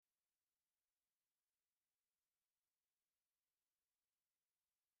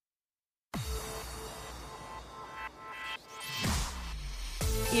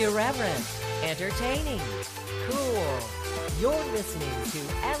Irreverent, entertaining, cool. You're listening to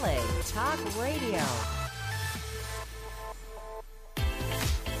LA Talk Radio.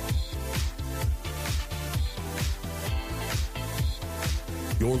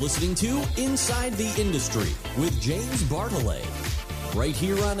 You're listening to Inside the Industry with James Bartolet, right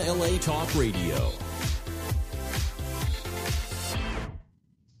here on LA Talk Radio.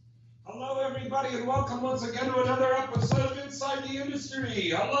 Hello, everybody, and welcome once again to another episode of Inside the Industry.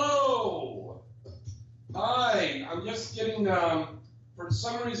 Hello. Hi. I'm just getting, for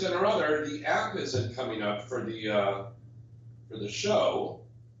some reason or other, the app isn't coming up for the show.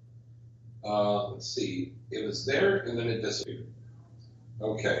 Let's see. It was there, and then it disappeared.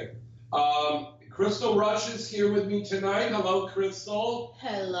 Okay. Crystal Rush is here with me tonight. Hello, Crystal.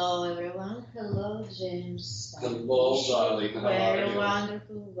 Hello, everyone. Hello, James. Hello, darling. How are Very you?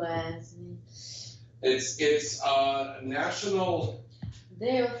 wonderful Wednesday. It's National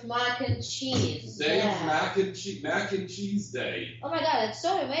Day of Mac and Cheese. Day of Mac and Cheese Day. Oh my God, it's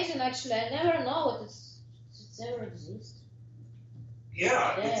so amazing. Actually, I never know what it's ever exist.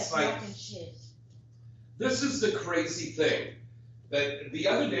 Yeah, Day it's of like Mac and Cheese. this is the crazy thing. That the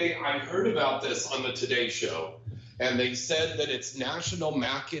other day I heard about this on the Today Show, and they said that it's National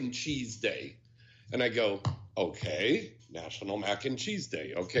Mac and Cheese Day. And I go, okay, National Mac and Cheese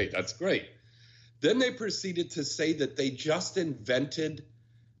Day. Okay, that's great. Then they proceeded to say that they just invented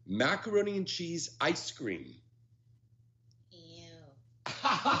macaroni and cheese ice cream. Ew.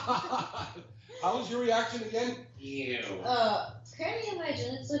 How was your reaction again? Ew. Can you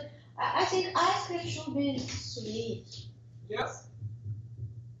imagine? It's like, I think ice cream should be sweet. Yes.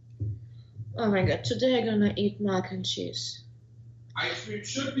 Oh my God, today I'm gonna eat mac and cheese. Ice cream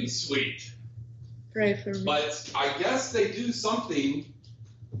should be sweet. Pray for me. But I guess they do something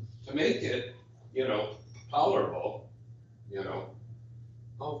to make it, tolerable,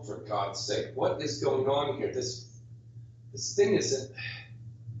 Oh, for God's sake, what is going on here? This thing isn't...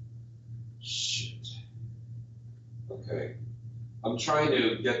 Shit. Okay. I'm trying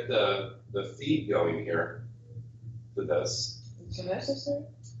to get the feed going here for this. Is it necessary?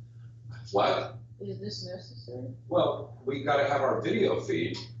 What? Is this necessary? Well, we got to have our video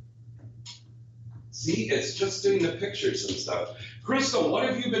feed. See, it's just doing the pictures and stuff. Crystal, what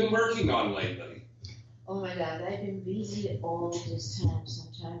have you been working on lately? Oh my God, I've been busy all this time.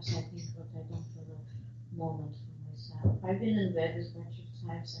 Sometimes I think that I don't have a moment for myself. I've been in Vegas a bunch of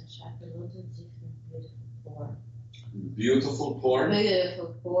times and shot a lot of different beautiful porn. Beautiful porn?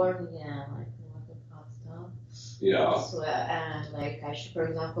 Beautiful porn, yeah, like a lot of hot stuff. Yeah. So, and like for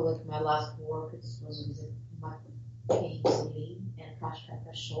example, like my last work, it was with Mackenzie Lee and Kashka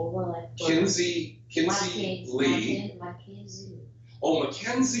Kashova. Like Kinsey Lee. Mackenzie Lee. Oh,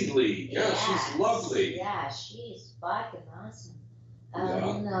 Mackenzie Lee. Yeah, Yes. she's lovely. Yeah, she's fucking awesome. Yeah.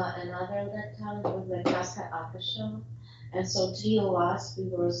 And another that time was like Kashka Akashova. And so three of us, we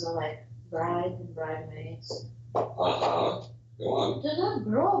were like bride and bridesmaids. Uh-huh. Go on. Do not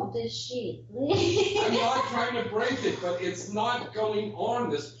broke this shit, please. I'm not trying to break it, but it's not going on.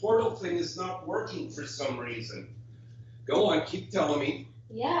 This portal thing is not working for some reason. Go on, keep telling me.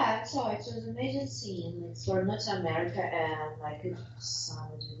 Yeah, so it was an amazing scene. It's for North America, and like if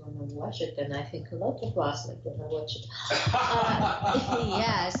somebody gonna watch it, and I think a lot of us like gonna watch it.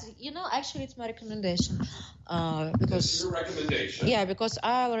 Yes, actually, it's my recommendation. Because It's your recommendation. yeah, because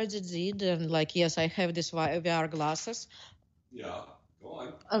I already did, and yes, I have these VR glasses. Yeah,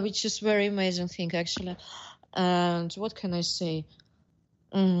 go on. Which is very amazing thing actually. And what can I say?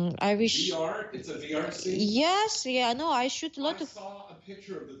 I wish. VR? It's a VR scene? Yes, yeah, no, I shoot a lot I of. saw a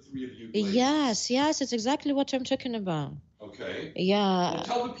picture of the three of you playing. Yes, it's exactly what I'm talking about. Okay. Yeah. Well,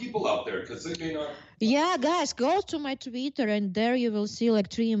 tell the people out there, because they may not... Yeah, guys, go to my Twitter, and there you will see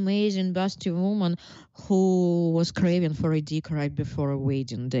three amazing busty women who was craving for a dick right before a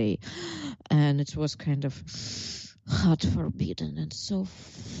wedding day, and it was kind of hot forbidden and so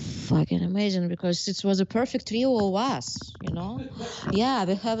fucking amazing because it was a perfect trio of us, Yeah,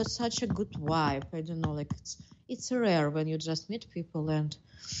 we have such a good vibe. I don't know, it's rare when you just meet people and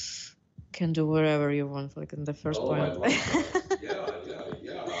can do wherever you want, in the first point. I love that. Yeah, I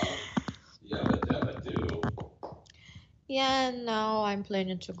do. Yeah, now I'm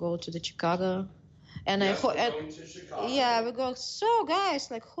planning to go to the Chicago. And Yes, we're going to Chicago. Yeah, we go. So, guys,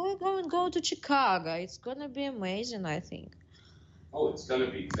 who are going to go to Chicago? It's gonna be amazing, I think. Oh, it's going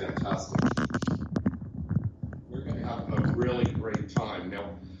to be fantastic. We're going to have a really great time. Now,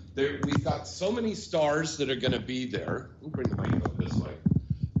 we've got so many stars that are going to be there. We'll bring the mic up this way.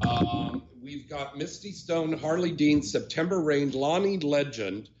 We've got Misty Stone, Harley Dean, September Rain, Lonnie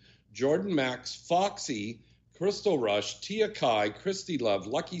Legend, Jordan Max, Foxy, Crystal Rush, Tia Kai, Christy Love,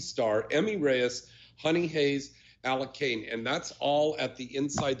 Lucky Star, Emmy Reyes, Honey Hayes, Alec Kane, and that's all at the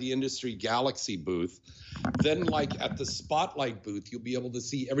Inside the Industry Galaxy booth. Then, like at the Spotlight booth, you'll be able to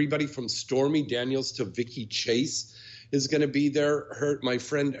see everybody from Stormy Daniels to Vicky Chase is going to be there. My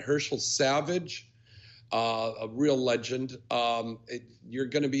friend Herschel Savage, a real legend. You're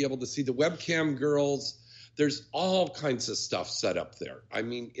going to be able to see the webcam girls. There's all kinds of stuff set up there. I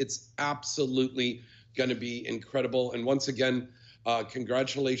mean, it's absolutely going to be incredible. And once again,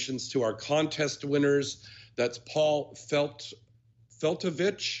 congratulations to our contest winners. That's Paul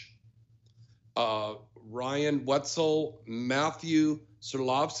Feltovich, Ryan Wetzel, Matthew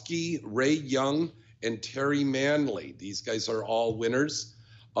Surlovsky, Ray Young, and Terry Manley. These guys are all winners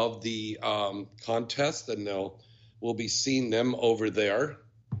of the contest, and we'll be seeing them over there.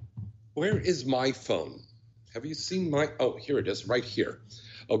 Where is my phone? Have you seen my? Oh, here it is, right here.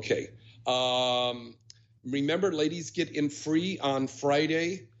 Okay. Remember, ladies get in free on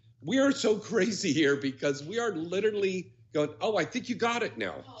Friday. We are so crazy here because we are literally going, oh, I think you got it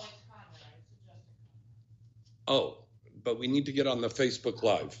now. Oh, but we need to get on the Facebook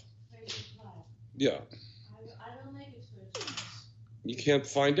Live. Yeah. I don't make it to it. You can't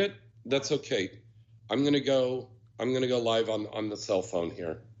find it? That's okay. I'm gonna go live on the cell phone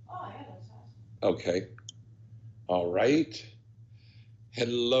here. Oh yeah, that's awesome. Okay. All right.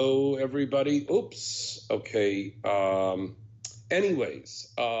 Hello, everybody. Oops. Okay.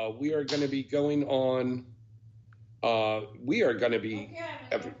 Anyways, we are going to be going on. We are going to be.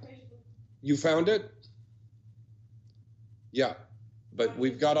 Okay, you found it? Yeah, but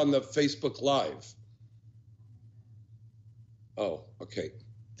we've got on the Facebook Live. Oh, okay.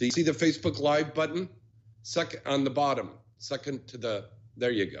 Do you see the Facebook Live button? Second on the bottom. Second to the.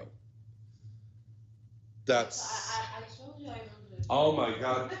 There you go. That's. I told you I don't do it. Oh my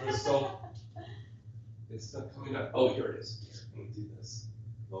God, Crystal. It's not coming up. Oh, here it is. Let me do this.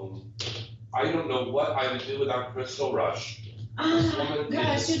 I don't know what I would do without Crystal Rush.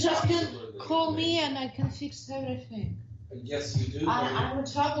 Guys, you just can call me and I can fix everything. Yes, you do. I'm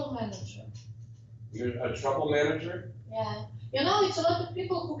a trouble manager. You're a trouble manager? Yeah. You know, it's a lot of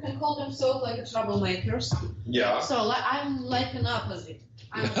people who can call themselves like a troublemakers. Yeah. So I'm like an opposite.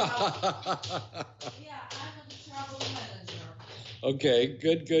 I'm a trouble manager. Okay,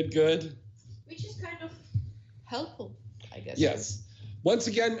 good. Which is kind of helpful, I guess. Yes. Once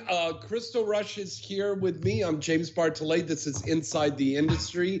again, Crystal Rush is here with me. I'm James Bartolet. This is Inside the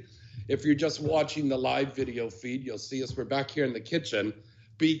Industry. If you're just watching the live video feed, you'll see us. We're back here in the kitchen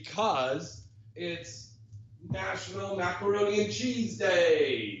because it's National Macaroni and Cheese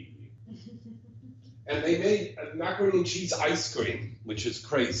Day. And they made macaroni and cheese ice cream, which is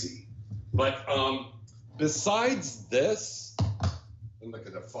crazy. But besides this, and look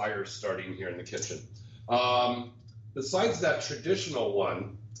at the fire starting here in the kitchen. Besides that traditional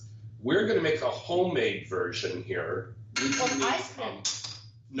one, we're going to make a homemade version here. Ice cream?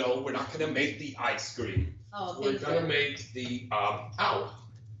 No, we're not going to make the ice cream. Oh, we're going to make the, ow,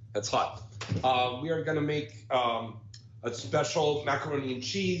 that's hot. We are going to make a special macaroni and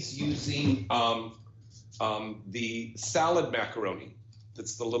cheese using the salad macaroni.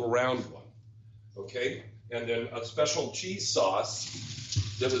 That's the little round one, okay? And then a special cheese sauce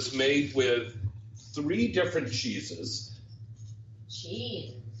that was made with 3 different cheeses.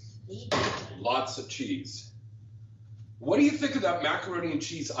 Cheese. Lots of cheese. What do you think of that macaroni and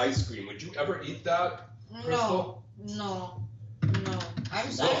cheese ice cream? Would you ever eat that, Crystal? No.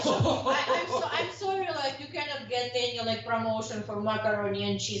 I'm sorry. I'm sorry. Like you cannot get any like promotion for macaroni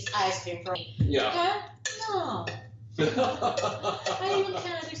and cheese ice cream from me. Yeah. Okay? No. I even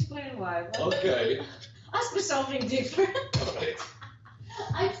cannot explain why. Okay. Ask me something different. All right.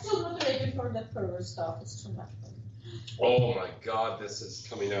 I'm still not ready for the further stuff. It's too much for me. Oh my God, this is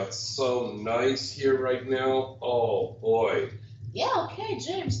coming out so nice here right now. Oh boy. Yeah, okay,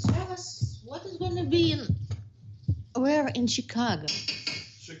 James, tell us what is going to be where in Chicago?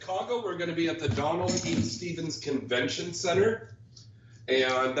 Chicago, we're going to be at the Donald E. Stevens Convention Center,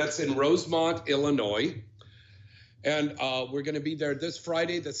 and that's in Rosemont, Illinois. And we're going to be there this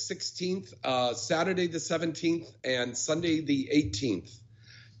Friday, the 16th, Saturday, the 17th, and Sunday, the 18th.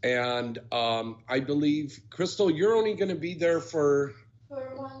 And I believe, Crystal, you're only going to be there for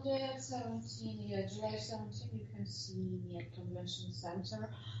one day at 17, July 17, you can see me at Convention Center.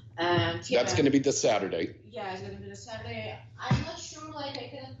 And that's going to be the Saturday. Yeah, it's going to be the Saturday. I'm not sure, like, I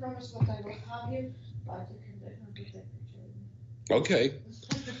cannot promise what I will have you, but you can definitely take a picture. Okay.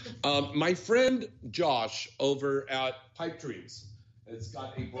 My friend Josh over at Pipe Dreams has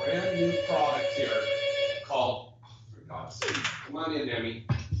got a brand new product here called, for God's sake, come on in, Emmy.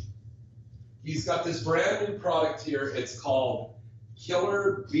 He's got this brand new product here. It's called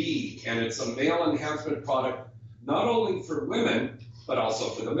Killer Bee, and it's a male enhancement product, not only for women, but also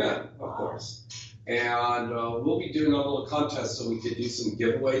for the men, of course. And we'll be doing a little contest so we could do some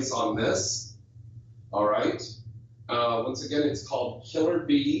giveaways on this. All right. Once again, it's called Killer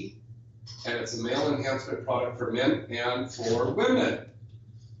Bee, and it's a male enhancement product for men and for women.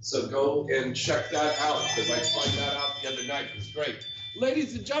 So go and check that out, because I tried that out the other night. It was great.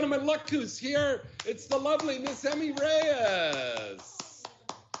 Ladies and gentlemen, look who's here. It's the lovely Miss Emmy Reyes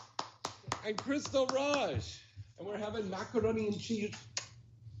and Crystal Raj. And we're having macaroni and cheese.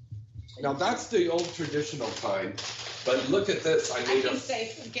 Now, that's the old traditional kind. But look at this. I made a...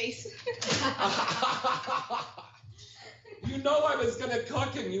 safe in case. You know I was going to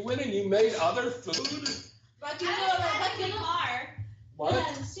cook, and you went and you made other food? But you know, What?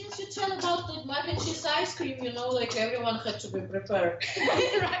 yeah, since you tell about the mac and cheese ice cream, you know, like everyone had to be prepared.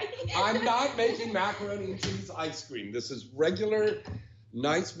 Right? I'm not making macaroni and cheese ice cream. This is regular,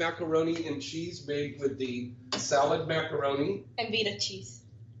 nice macaroni and cheese made with the salad macaroni. And Vita cheese.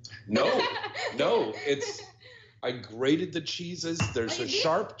 No, it's, I grated the cheeses. There's a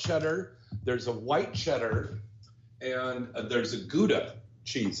sharp cheddar, there's a white cheddar, and there's a Gouda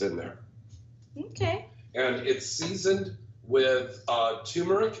cheese in there. Okay. And it's seasoned with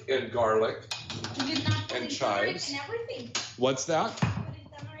turmeric and garlic You did not put and in chives. turmeric and everything. What's that? Put in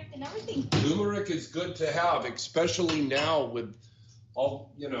turmeric and everything. Turmeric is good to have, especially now with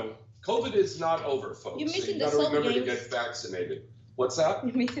all, COVID is not over, folks. You're missing so you the got to salt, remember to James. get vaccinated. What's that?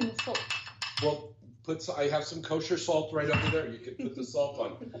 You're missing the salt. Well, I have some kosher salt right over there. You can put the salt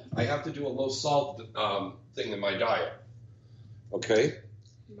on. I have to do a low salt thing in my diet. Okay?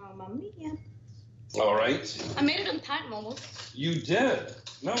 Mamma mia. All right. I made it on time almost. You did.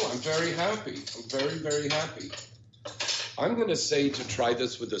 No, I'm very happy. I'm very, very happy. I'm going to say to try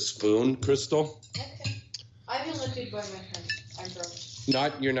this with a spoon, Crystal. Okay. I will not eat by my hands. I promise.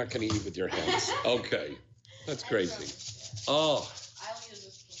 You're not going to eat with your hands. Okay. That's crazy. Oh. I'll use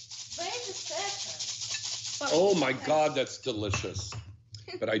the spoon. Wait a second. Oh my God, that's delicious.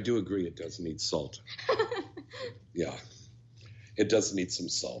 But I do agree it does need salt. Yeah. It does need some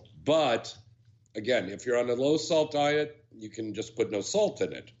salt. But again, if you're on a low salt diet, you can just put no salt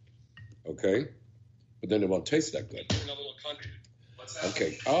in it. Okay? But then it won't taste that good. In a little country. What's that?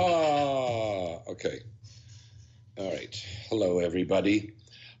 Okay. Okay. All right. Hello, everybody.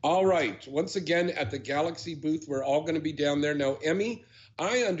 All right. Once again, at the Galaxy booth, we're all going to be down there. Now, Emmy,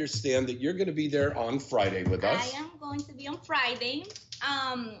 I understand that you're going to be there on Friday with us. I am going to be on Friday.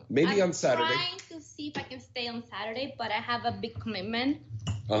 Maybe I'm on Saturday. trying to see if I can stay on Saturday, but I have a big commitment.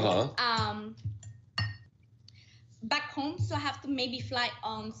 Back home, so I have to maybe fly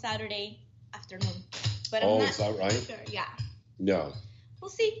on Saturday afternoon. But I'm not is that right? sure. Yeah. No. We'll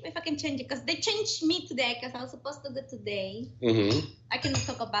see if I can change it, because they changed me today, because I was supposed to go today. Mm-hmm. I can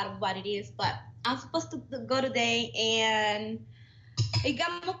talk about what it is, but I'm supposed to go today, and it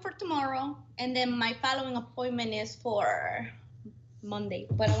got moved for tomorrow, and then my following appointment is for Monday,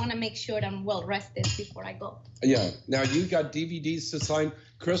 but I want to make sure that I'm well rested before I go. Yeah. Now, you got DVDs to sign.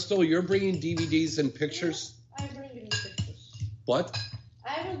 Crystal, you're bringing DVDs and pictures? I'm bringing pictures. What?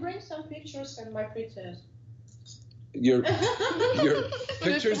 I will bring some pictures and my pretend. Your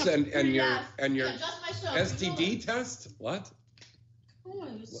pictures and your Yeah, just myself. STD test? What? Oh,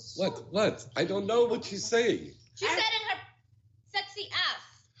 you What? I don't know what she's saying. She said in her sexy ass.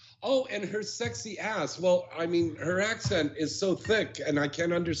 Oh, and her sexy ass. Well, I mean, her accent is so thick, and I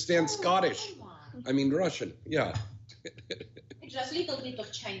can't understand Scottish. Come on. I mean, Russian. Yeah. It's just a little bit of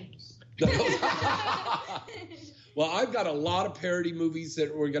Chinese. Well, I've got a lot of parody movies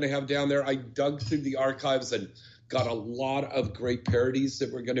that we're going to have down there. I dug through the archives and got a lot of great parodies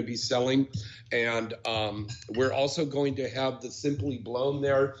that we're going to be selling. And we're also going to have the Simply Blown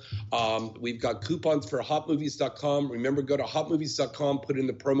there. We've got coupons for hotmovies.com. Remember, go to hotmovies.com, put in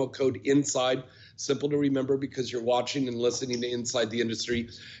the promo code INSIDE. Simple to remember because you're watching and listening to Inside the Industry,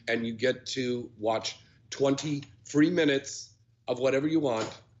 and you get to watch 20 free minutes of whatever you want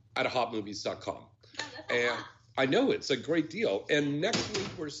at hotmovies.com. And I know it's a great deal. And next week,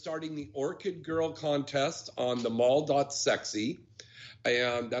 we're starting the Orchid Girl contest on the mall.sexy.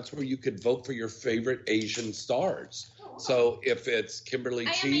 And that's where you could vote for your favorite Asian stars. Oh, wow. So if it's Kimberly I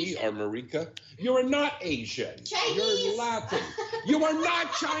am Chi Asian. or Marika, you are not Asian. Chinese. You're Latin. You are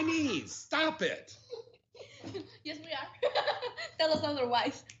not Chinese. Stop it. Yes, we are. Tell us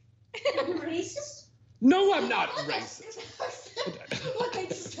otherwise. Are you racist? No, I'm not racist. What I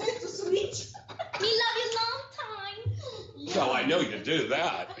just tried to switch. We love you long time. Well, I know you do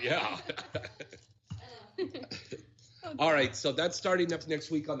that. Yeah. All right, so that's starting up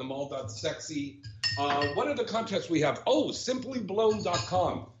next week on the mall.sexy. What are the contests we have? Oh,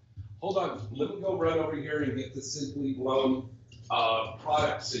 simplyblown.com. Hold on. Let me go run over here and get the Simply Blown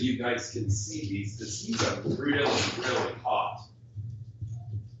products so you guys can see these. These are really, really hot.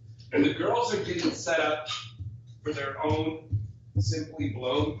 And the girls are getting set up for their own Simply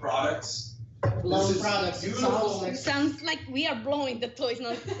Blown products. Blown products. Beautiful. It sounds like we are blowing the toys,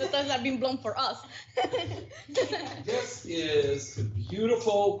 not the toys are being blown for us. This is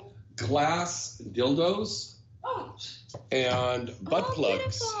beautiful glass dildos and butt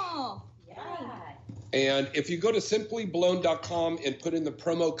plugs. Beautiful. And if you go to simplyblown.com and put in the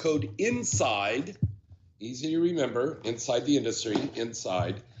promo code INSIDE, easy to remember, inside the industry,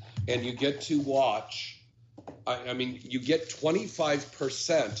 inside, and you get to watch, you get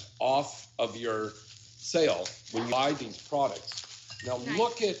 25% off of your sale when you buy these products. Now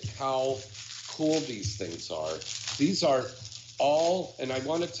look at how cool these things are. These are all, and I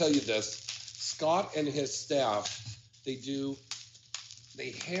want to tell you this, Scott and his staff,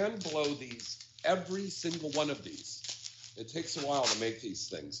 they hand blow these, every single one of these. It takes a while to make these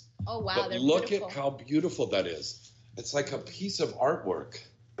things. Oh, wow. But they're look beautiful. at how beautiful that is. It's like a piece of artwork.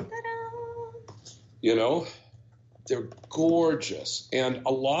 Ta-da! You know, they're gorgeous. And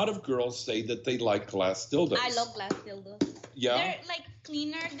a lot of girls say that they like glass dildos. I love glass dildos. Yeah? They're like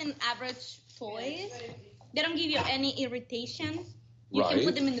cleaner than average toys. They don't give you any irritation. You can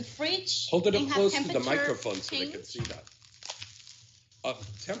put them in the fridge. Hold it up and have close to the temperature microphone so they can change. see that.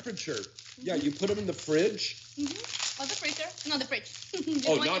 Temperature. Yeah, you put them in the fridge. Mm-hmm. Or the freezer. No, the fridge.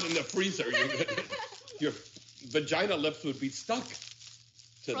 Oh, not in the freezer. Your vagina lips would be stuck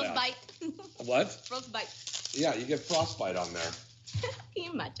to Frostbite. that. What? Frostbite. Yeah, you get frostbite on there. Can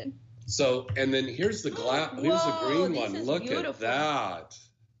you imagine? So, and then here's the glass. Here's the Whoa, green this one. is Look beautiful. at that.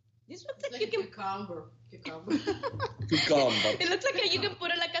 This looks It's like like you a can. cucumber. Cucumber. It looks like you can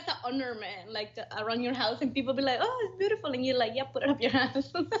put it like as an ornament, like around your house, and people be like, "Oh, it's beautiful," and you're like, "Yeah, put it up your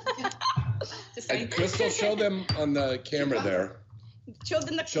house." Just saying. And Crystal, show them on the camera there. Show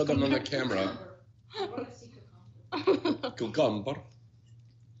them the. Show them on the camera. I want to see cucumber. Cucumber.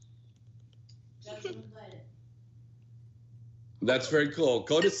 Judgment invited. That's very cool.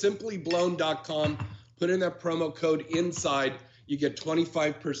 Go to simplyblown.com, put in that promo code INSIDE. You get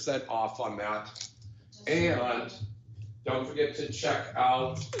 25% off on that. And don't forget to check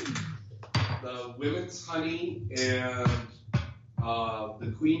out the Women's Honey and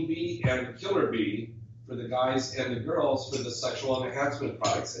the Queen Bee and the Killer Bee for the guys and the girls for the sexual enhancement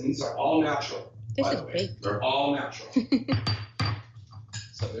products. And these are all natural, This by is the way. great. They're all natural.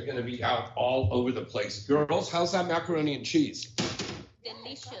 So they're going to be out all over the place. Girls, how's that macaroni and cheese?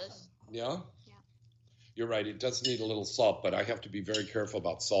 Delicious. Yeah? Yeah. You're right. It does need a little salt, but I have to be very careful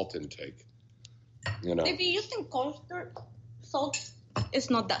about salt intake. You know. If you're using kosher salt, it's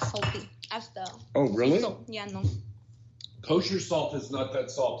not that salty as the. Oh, really? So, yeah, no. Kosher salt is not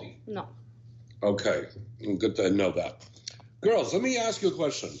that salty. No. Okay. Good to know that. Girls, let me ask you a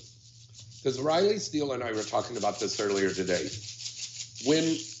question. Because Riley Steele and I were talking about this earlier today.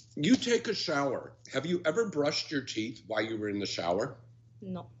 When you take a shower, have you ever brushed your teeth while you were in the shower?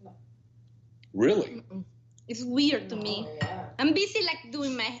 No. Really? Mm-mm. It's weird to me. Oh, yeah. I'm busy like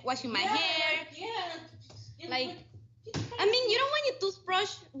washing my hair. Yeah. Like, I mean, you don't want your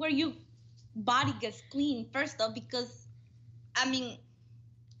toothbrush where your body gets clean first off, because I mean,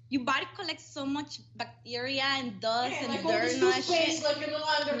 your body collects so much bacteria and dust and like all dirt this and all that toothpaste, shit. like,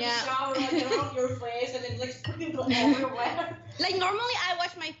 under the Yeah. shower, like, around your face, and it's like sprinkling everywhere. Like normally I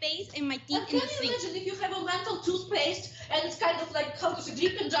wash my face and my teeth But in can the you sink. imagine if you have a mental toothpaste and it's kind of like, how to say,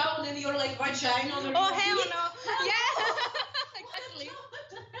 deep and down in your like vagina? Or Oh your hell teeth? no! Yeah, exactly. What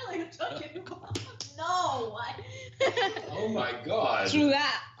the hell are you talking about? No. Oh, my God. True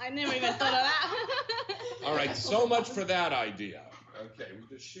that. I never even thought of that. All right. So much for that idea. Okay. We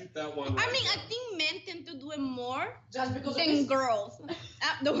just shoot that one right I mean, I there. think men tend to do it more Just because of than this? girls.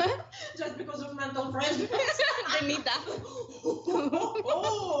 The what? Just because of mental friendliness. They need that.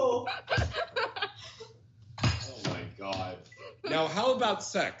 Oh. Oh, my God. Now, how about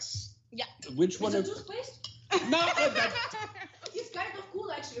sex? Yeah. Which one Is of... it toothpaste? Not that... It's kind of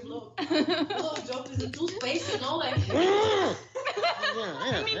cool actually, blow job is a toothpaste, you know, like.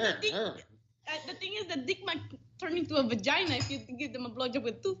 I mean, the thing is, the dick might turn into a vagina if you give them a blowjob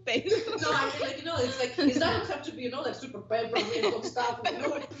with toothpaste. No, I mean, like, you know, it's like, it doesn't have to be, you know, like super peppery and stuff, you know,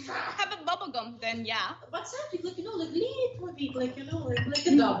 like. Have a bubble gum, then yeah. But something like, you know, like little bit, like, you know, like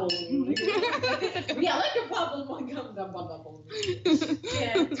a double. Yeah, like a bubble gum, double.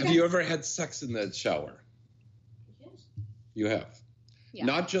 Yeah. Have you ever had sex in the shower? Yes. You have. Yeah.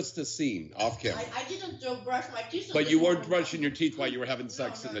 Not just a scene off camera. I didn't brush my teeth. But you weren't brushing your teeth while you were having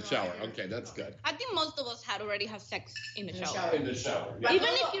sex in the shower. Okay, that's good. I think most of us had already had sex in the shower. In the shower. But Even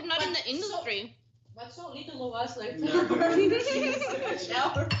no, if you're not but in the industry. But so little of us like No. brushing the teeth in the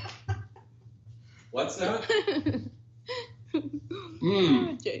shower. What's that?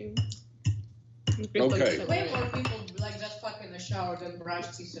 James. Okay. Way more people like just fuck in the shower than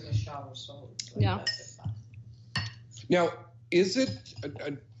brush teeth in the shower. So it's like Yeah. that's a fact. Now, is it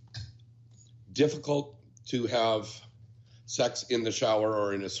difficult to have sex in the shower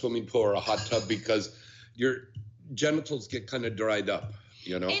or in a swimming pool or a hot tub because your genitals get kind of dried up,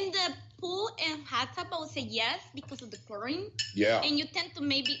 you know? In the pool and hot tub, I would say yes because of the chlorine. Yeah. And you tend to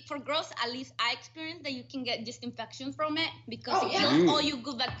maybe, for girls, at least I experienced that you can get just infection from it because Oh, it yeah. kills all your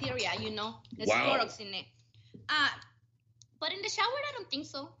good bacteria, you know. There's Wow. Clorox in it. But in the shower, I don't think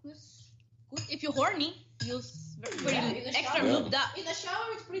so. It's good. If you're horny, you're pretty Yeah, in the extra shower. lubed up. In the shower,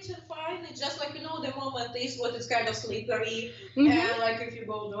 it's pretty fine. It's just like, you know, the moment is what is kind of slippery. Mhm. And like if you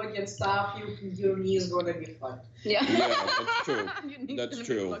go doggy and stuff, your knee is going to be fucked. Yeah. Yeah, that's true. Your knee's That's gonna be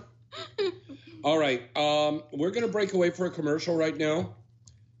true. fucked. All right. We're going to break away for a commercial right now.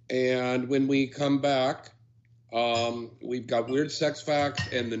 And when we come back, we've got weird sex facts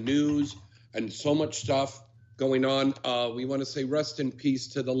and the news and so much stuff going on. We want to say rest in peace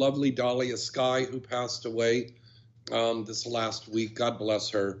to the lovely Dahlia Sky who passed away this last week. God bless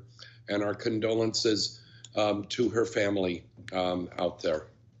her. And our condolences to her family out there.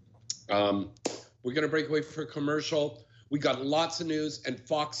 We're going to break away for a commercial. We got lots of news, and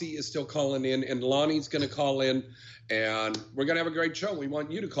Foxy is still calling in, and Lonnie's going to call in, and we're going to have a great show. We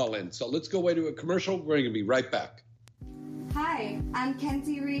want you to call in. So let's go away to a commercial. We're going to be right back. Hi, I'm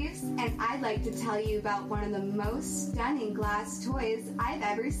Kenzie Reeves, and I'd like to tell you about one of the most stunning glass toys I've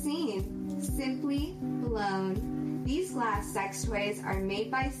ever seen, Simply Blown. These glass sex toys are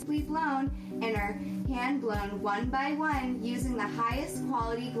made by Simply Blown and are hand-blown one by one using the highest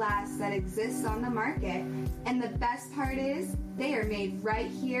quality glass that exists on the market. And the best part is, they are made right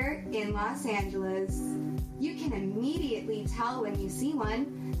here in Los Angeles. You can immediately tell when you see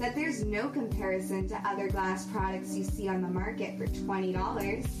one that there's no comparison to other glass products you see on the market for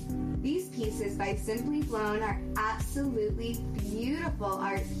 $20. These pieces by Simply Blown are absolutely beautiful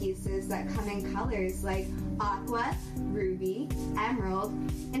art pieces that come in colors like aqua, ruby, emerald,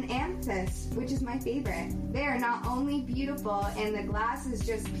 and amethyst, which is my favorite. They are not only beautiful and the glass is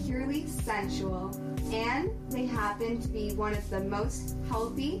just purely sensual, and they happen to be one of the most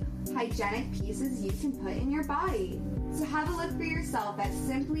healthy, hygienic pieces you can put in your body. So have a look for yourself at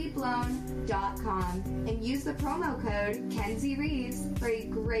simplyblown.com and use the promo code Kenzie Reeves for a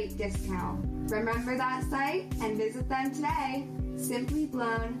great discount. Remember that site and visit them today,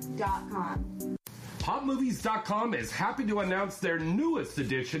 simplyblown.com. HotMovies.com is happy to announce their newest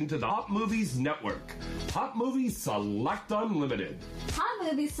addition to the Hot Movies Network, Hot Movies Select Unlimited. Hot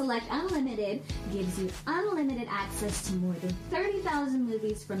Movies Select Unlimited gives you unlimited access to more than 30,000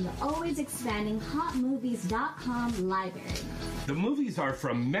 movies from the always expanding HotMovies.com library. The movies are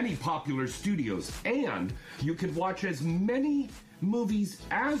from many popular studios, and you can watch as many movies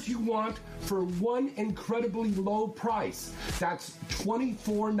as you want for one incredibly low price. That's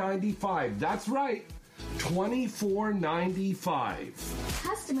 $24.95. That's right, $24.95.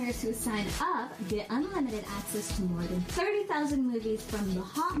 Customers who sign up get unlimited access to more than 30,000 movies from the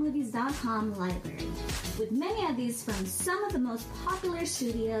HotMovies.com library, with many of these from some of the most popular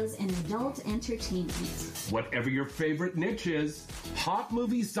studios in adult entertainment. Whatever your favorite niche is,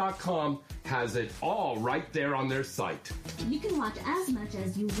 HotMovies.com has it all right there on their site. You can watch as much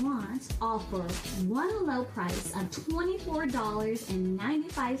as you want, all for one low price of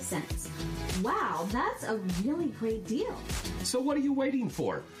 $24.95. Wow, that's a really great deal. So what are you waiting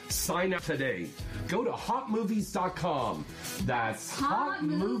for? Sign up today. Go to HotMovies.com. That's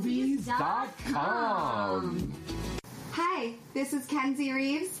HotMovies.com. Hi, this is Kenzie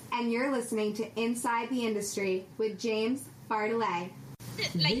Reeves, and you're listening to Inside the Industry with James Bartolet.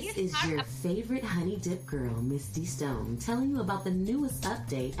 This is your favorite honey dip girl, Misty Stone, telling you about the newest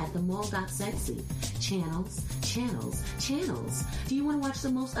update at themall.sexy. Channels, channels, channels. Do you want to watch the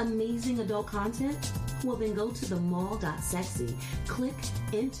most amazing adult content? Well, then go to themall.sexy, click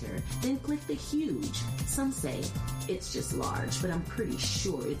enter, then click the huge. Some say it's just large, but I'm pretty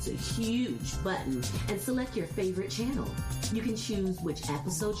sure it's a huge button, and select your favorite channel. You can choose which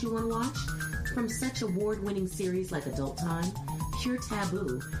episodes you want to watch, from such award-winning series like Adult Time, Pure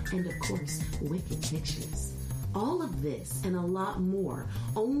Taboo, and of course, Wicked Pictures. All of this and a lot more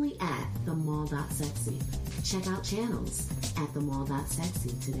only at themall.sexy. Check out channels at themall.sexy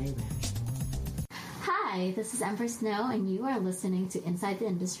today, Larry. Hi, Hi, this is Empress Snow, and you are listening to Inside the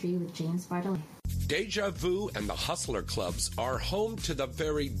Industry with James Bartolet. Deja Vu and the Hustler Clubs are home to the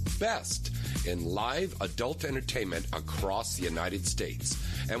very best in live adult entertainment across the United States.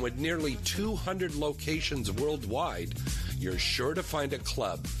 And with nearly 200 locations worldwide, you're sure to find a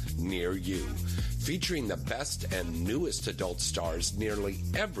club near you. Featuring the best and newest adult stars nearly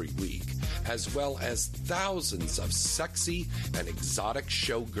every week, as well as thousands of sexy and exotic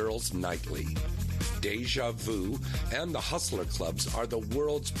showgirls nightly. Deja Vu and the Hustler Clubs are the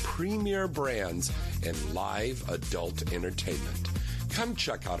world's premier brands in live adult entertainment. Come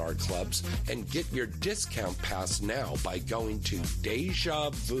check out our clubs and get your discount pass now by going to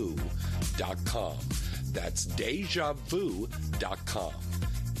DejaVu.com. That's DejaVu.com.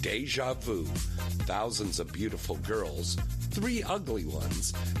 Deja Vu. Thousands of beautiful girls, 3 ugly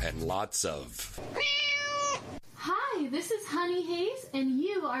ones, and lots of... Hi, this is Honey Hayes, and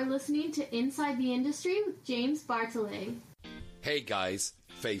you are listening to Inside the Industry with James Bartolet. Hey guys,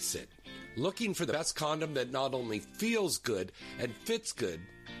 face it. Looking for the best condom that not only feels good and fits good,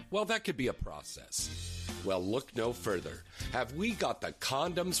 well, that could be a process. Well, look no further. Have we got the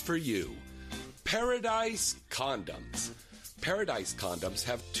condoms for you? Paradise Condoms. Paradise Condoms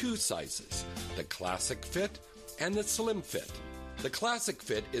have 2 sizes, the Classic Fit and the Slim Fit. The Classic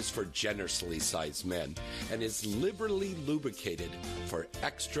Fit is for generously sized men and is liberally lubricated for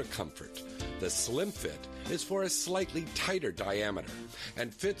extra comfort. The Slim Fit is for a slightly tighter diameter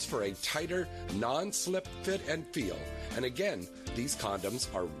and fits for a tighter, non-slip fit and feel. And again, these condoms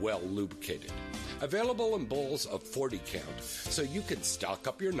are well lubricated. Available in bowls of 40 count, so you can stock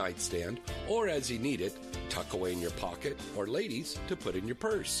up your nightstand, or as you need it, tuck away in your pocket, or ladies, to put in your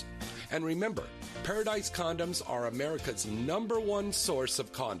purse. And remember, Paradise Condoms are America's #1 source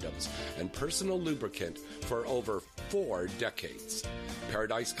of condoms and personal lubricant for over 4 decades.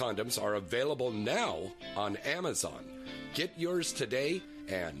 Paradise Condoms are available now on Amazon. Get yours today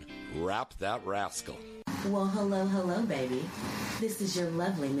and wrap that rascal. Well, hello, baby. This is your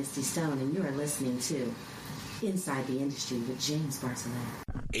lovely Misty Stone, and you are listening to Inside the Industry with James Bartolet.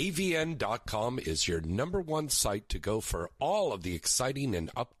 AVN.com is your #1 site to go for all of the exciting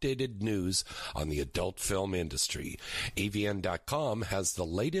and updated news on the adult film industry. AVN.com has the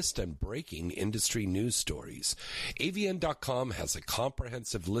latest and breaking industry news stories. AVN.com has a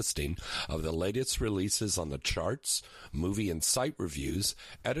comprehensive listing of the latest releases on the charts, movie and site reviews,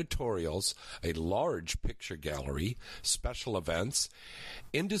 editorials, a large picture gallery, special events,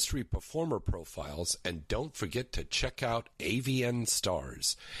 industry performer profiles, and don't forget to check out AVN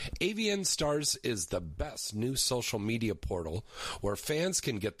Stars. AVN Stars is the best new social media portal where fans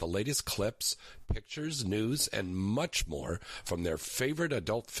can get the latest clips, pictures, news, and much more from their favorite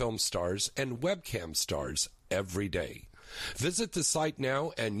adult film stars and webcam stars every day. Visit the site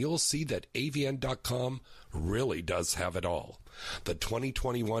now and you'll see that AVN.com really does have it all. The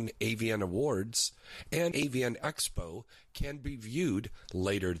 2021 AVN Awards and AVN Expo can be viewed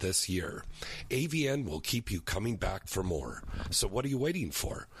later this year. AVN will keep you coming back for more. So what are you waiting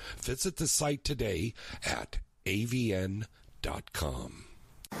for? Visit the site today at avn.com.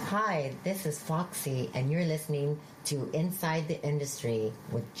 Hi, this is Foxy, and you're listening to Inside the Industry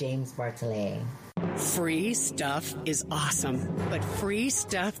with James Bartolet. Free stuff is awesome, but free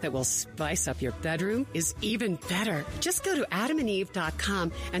stuff that will spice up your bedroom is even better. Just go to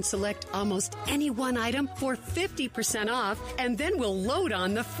adamandeve.com and select almost any one item for 50% off, and then we'll load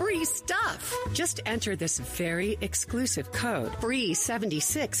on the free stuff. Just enter this very exclusive code,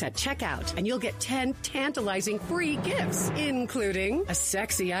 FREE76 at checkout, and you'll get 10 tantalizing free gifts, including a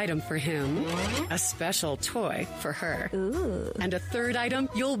sexy item for him, a special toy for her, and a third item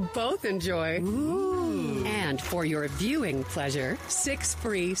you'll both enjoy. And for your viewing pleasure, 6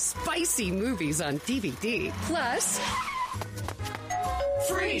 free spicy movies on DVD. Plus,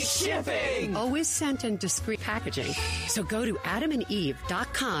 free shipping! Always sent in discreet packaging. So go to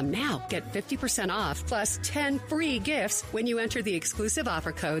adamandeve.com now. Get 50% off plus 10 free gifts when you enter the exclusive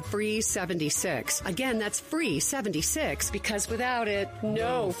offer code FREE76. Again, that's FREE76 because without it,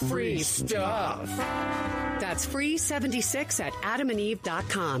 no free stuff. That's FREE76 at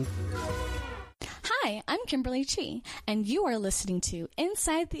adamandeve.com. Hi, I'm Kimberly Chi, and you are listening to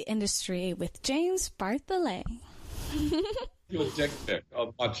Inside the Industry with James Bartolet. Your dick pic.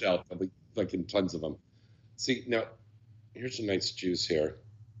 Oh, watch out. I'll be fucking tons of them. See, now, here's a nice juice here.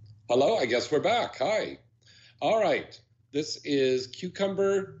 Hello, I guess we're back. Hi. All right. This is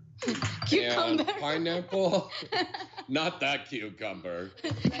cucumber and pineapple. Not that cucumber.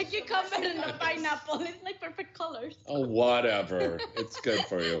 A cucumber and a pineapple. It's like perfect colors. Oh, whatever. It's good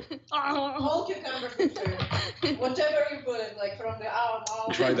for you. Whole cucumber for sure. Whatever you put, like from the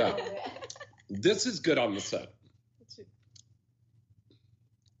almond. Try that. This is good on the set.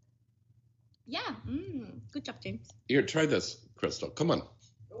 Yeah. Good job, James. Here, try this, Crystal. Come on.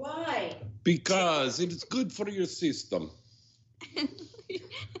 Why? Because it is good for your system.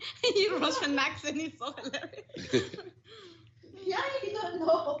 Your Russian accent is so hilarious. Yeah, you don't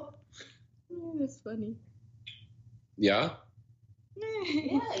know. That's funny. Yeah?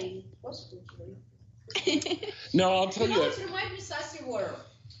 Yeah, it was good. No, I'll tell you. It reminds me of sassy water.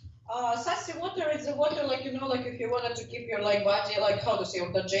 Sassy water is the water, like, you know, like if you wanted to keep your like body, like how to say,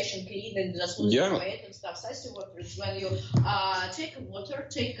 digestion clean and just lose weight and stuff. Sassy water is when you take water,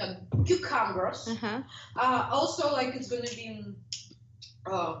 take cucumbers. Also, like it's gonna be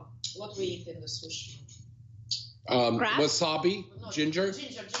what we eat in the sushi. Wasabi, No, ginger.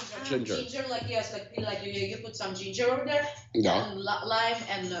 Ginger. Like yes, like you put some ginger over there. Yeah. And lime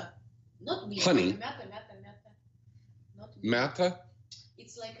and not mint. Honey. Mata. Not mint. Mata.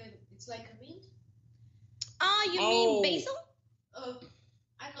 It's like a mint. You mean basil? I'm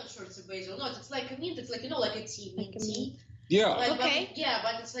not sure it's a basil. No, it's like a mint. It's like, you know, like a tea, mint tea. Yeah. Like, Okay.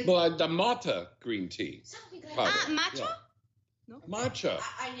 But it's like. Well, the mata green tea. Something like powder. that. Matcha? Yeah. No. Matcha.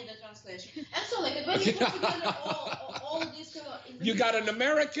 I need a translation. And so, like, when you put together all these. You got an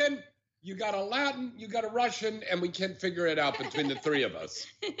American, you got a Latin, you got a Russian, and we can't figure it out between the three of us.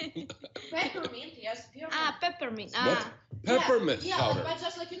 Peppermint, yes. Peppermint. What? Peppermint yeah, powder. but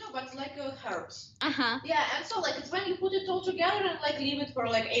just like, you know, but like herbs. Uh-huh. Yeah, and so like it's when you put it all together and like leave it for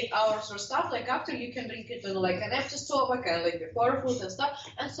like 8 hours or stuff. Like after you can drink it in like an empty stomach and like before food and stuff.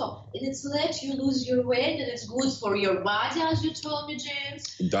 And so it's let you lose your weight and it's good for your body, as you told me,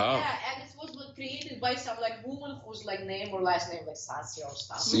 James. Duh. Yeah, and it was created by some like woman whose like name or last name like Sassy or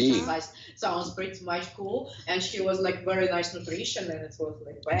stuff. See. Sounds pretty much cool. And she was like very nice nutrition and it was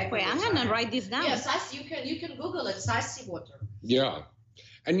like back. Wait, I'm gonna write this down. Yeah, Sassy. You can Google it. Sassy water. Yeah.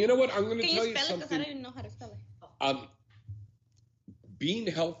 And you know what? I'm going to Can tell you you spell it? Because I something. don't even know how to spell it. Being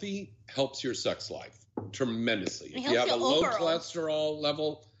healthy helps your sex life tremendously. It If helps you have a your low overall. cholesterol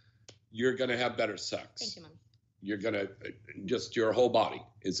level, you're going to have better sex. Thank you, Mom. You're going to just your whole body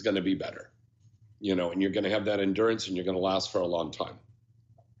is going to be better, you know, and you're going to have that endurance and you're going to last for a long time.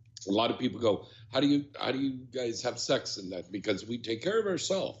 A lot of people go, how do you guys have sex in that? Because we take care of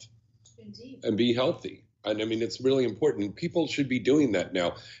ourselves Indeed. and be healthy. And I mean, it's really important. People should be doing that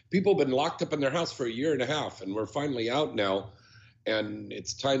now. People have been locked up in their house for 1.5 years, and we're finally out now. And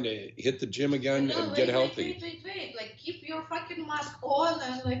it's time to hit the gym again and get healthy. Wait. Like, keep your fucking mask on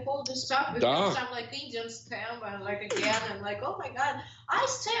and, like, all this stuff. Because some, like, Indian scam and, like, again, and, like, oh, my God, I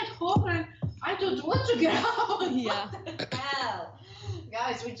stay at home and I don't want to get out. Yeah. What the hell?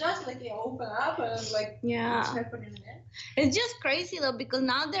 Guys, we just, like, open up and, like, Yeah. what's happening there? It's just crazy, though, because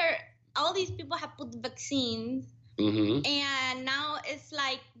now all these people have put the vaccines. Mm-hmm. And now it's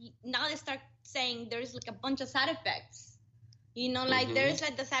like, now they start saying there's like a bunch of side effects. You know, like there's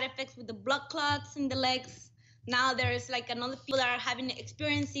like the side effects with the blood clots in the legs. Now there's like another people that are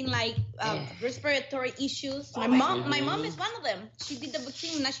experiencing like respiratory issues. My mom is one of them. She did the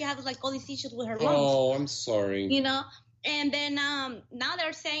vaccine. Now she has like all these issues with her lungs. Oh, I'm sorry. You know, and then now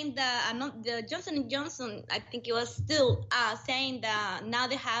they're saying the Johnson & Johnson, I think it was still saying that now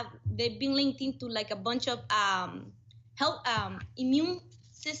they've been linked into like a bunch of health immune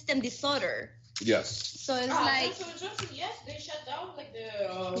system disorder. Yes. So it's like Johnson, yes, they shut down like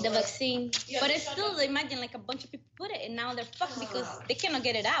the vaccine, yeah, but they it's shut still down. imagine like a bunch of people put it and now they're fucked because they cannot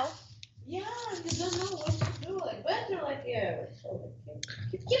get it out. Yeah, you don't know what to do. Like better, like so,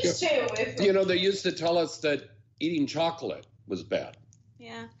 like, keep stay away from. You know, they used to tell us that eating chocolate was bad.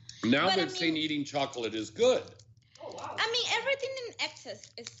 Yeah. Now But they're I mean- saying eating chocolate is good. Oh wow. I mean, everything in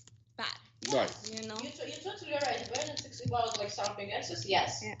excess is bad. Right. You know. You're totally right. When it's about like something excess,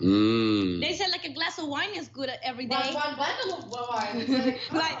 yes. Yeah. Mm. They said like a glass of wine is good every day. But one bottle of wine, is like,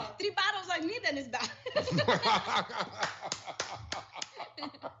 Like 3 bottles like me, then it's bad.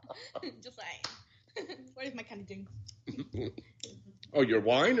 Just saying. Where is my candy drink? Oh, your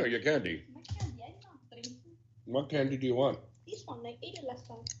wine or your candy? My candy, I know. What candy do you want? This one, I ate it last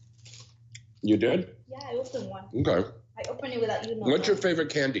time. You did? Yeah, I opened one. Okay. I opened it without you knowing. What's your favorite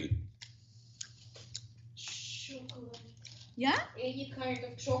candy? chocolate. Yeah? Any kind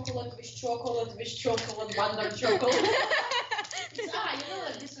of chocolate, wonder chocolate. You know,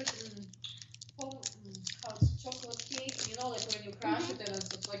 like this, like, how it's chocolate cake, you know, like when you crush it and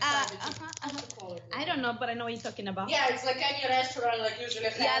it's like what to call it? I don't know, but I know what you're talking about. Yeah, it's like any restaurant, like usually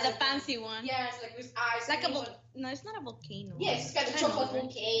has Yeah, the it. fancy one. Yeah, it's like with ice. Like and no, it's not a volcano. yeah, it's kind of I know, chocolate right?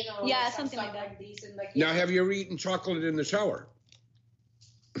 volcano. Yeah, or something like stuff that. this, and like Now, have you ever eaten chocolate in the shower?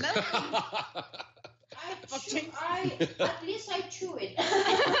 at least I chew it.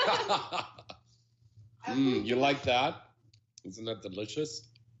 You like that? Isn't that delicious?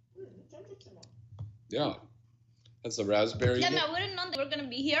 Yeah. That's a raspberry. Yeah, I wouldn't know they were gonna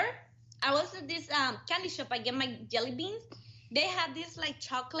be here. I was at this candy shop. I get my jelly beans. They have this like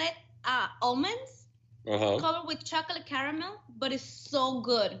chocolate almonds covered with chocolate caramel, but it's so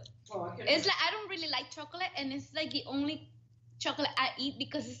good. It's like I don't really like chocolate, and it's like the only chocolate I eat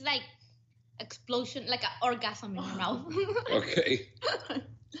because it's like explosion, like an orgasm in your mouth. Okay.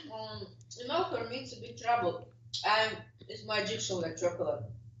 For me, it's a big trouble. It's my addiction, like chocolate.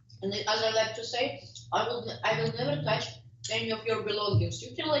 And as I like to say, I will never touch any of your belongings.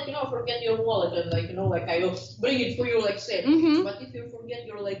 You can, forget your wallet and, I will bring it for you, say. Mm-hmm. But if you forget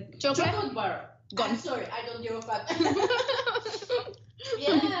your, chocolate bar, gone. I'm sorry, I don't give a fuck.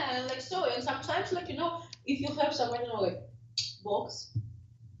 Yeah, so. And sometimes, if you have some, box,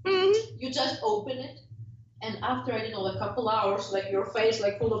 you just open it. And after, a couple hours, your face,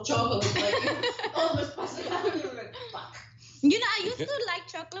 full of chocolate, you almost passing out. You're like, fuck. I used to like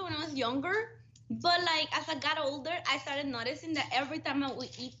chocolate when I was younger. But, as I got older, I started noticing that every time I would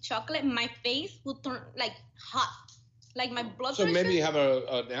eat chocolate, my face would turn, hot. My blood pressure. So maybe you have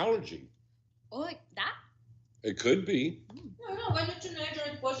an allergy. Oh, that? It could be. No, when you're a teenager,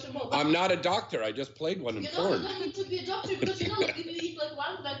 it's possible. I'm not a doctor. I just played one in porn. You don't need to be a doctor because, if you eat,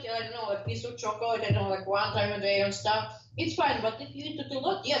 one, a piece of chocolate, one time a day and stuff, it's fine. But if you eat it a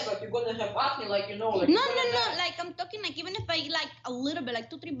lot, yes, you're going to have acne, No. I'm talking, even if I eat, a little bit,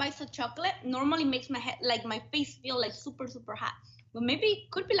 2-3 bites of chocolate, normally makes my head, my face feel, super, super hot. But maybe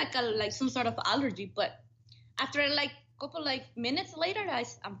it could be, some sort of allergy. But after, couple, minutes later,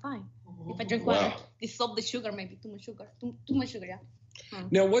 I'm fine. If I drink water, dissolve the sugar, maybe too much sugar. Too much sugar, yeah.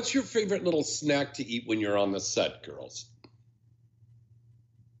 Now, what's your favorite little snack to eat when you're on the set, girls?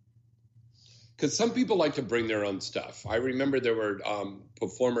 Because some people like to bring their own stuff. I remember there were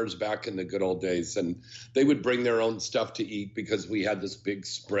performers back in the good old days, and they would bring their own stuff to eat because we had this big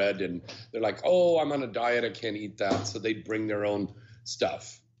spread, and they're like, oh, I'm on a diet, I can't eat that. So they'd bring their own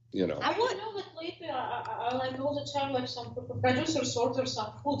stuff. I would know that lately, I all the time, some producers order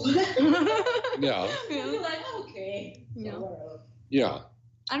some food. Yeah. You're okay. Yeah.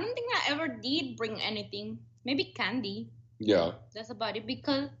 I don't think I ever did bring anything. Maybe candy. Yeah. That's about it,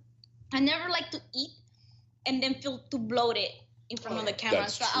 because I never like to eat and then feel too bloated in front of the camera.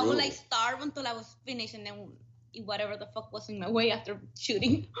 That's so true. I would starve until I was finished and then eat whatever the fuck was in my way after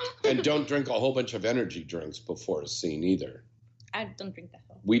shooting. And don't drink a whole bunch of energy drinks before a scene either. I don't drink that.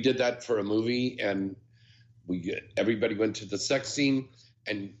 We did that for a movie, and everybody went to the sex scene,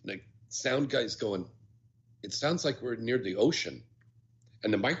 and the sound guy's going, it sounds like we're near the ocean,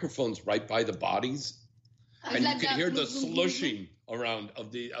 and the microphone's right by the bodies, and you can hear the slushing around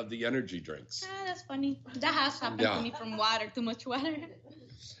of the energy drinks. That's funny. That has happened to me from water, too much water.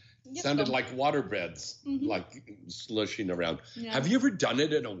 Sounded like water beds, slushing around. Yeah. Have you ever done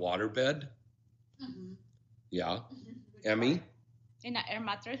it in a water bed? Mm-hmm. Yeah. Emmy? In an air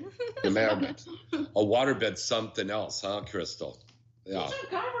mattress. A waterbed's something else, huh, Crystal? Yeah. It's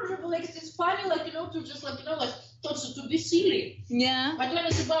uncomfortable. It's funny, to just, to be silly. Yeah. But when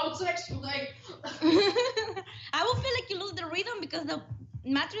it's about sex, you I will feel like you lose the rhythm because the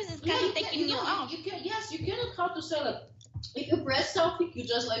mattress is kind of taking you out. You cannot how to say that. If you press something, you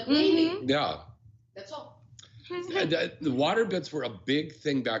just waving. Yeah. That's all. The waterbeds were a big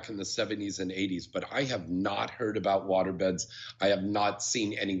thing back in the 70s and 80s, but I have not heard about waterbeds. I have not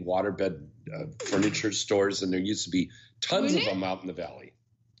seen any waterbed furniture stores, and there used to be tons of them out in the valley.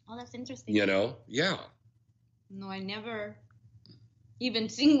 Oh, that's interesting. Yeah. No, I never even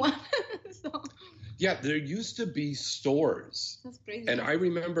seen one. So. Yeah, there used to be stores. That's crazy. And I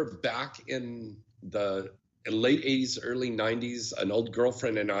remember back in the late 80s, early 90s, an old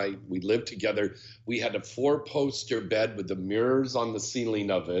girlfriend and I, we lived together. We had a 4-poster bed with the mirrors on the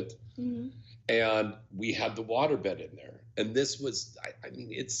ceiling of it. Mm-hmm. And we had the waterbed in there. And this was,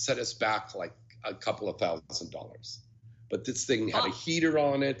 it set us back a couple of $1,000s. But this thing had a heater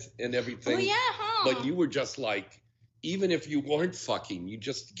on it and everything. Oh, yeah, huh? But you were just even if you weren't fucking, you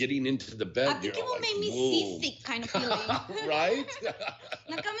just getting into the bed. I think it would make me seasick kind of feeling. Right?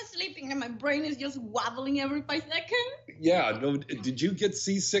 I'm sleeping and my brain is just wobbling every 5 seconds. Yeah. No. Did you get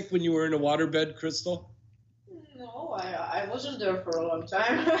seasick when you were in a waterbed, Crystal? No, I wasn't there for a long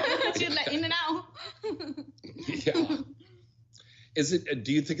time. She's in and out. Yeah.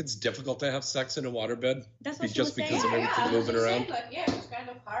 Do you think it's difficult to have sex in a waterbed? That's what just because of everything moving around? It's kind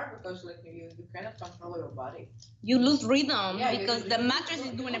of hard because you cannot control your body. You lose rhythm because the mattress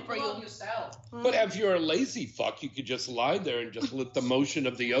is doing it for you. Yourself. But if you're a lazy fuck, you could just lie there and just let the motion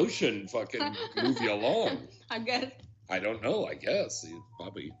of the ocean fucking move you along. I guess. I don't know. I guess.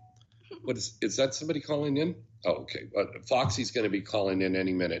 Probably. What is that somebody calling in? Oh, okay. Foxy's going to be calling in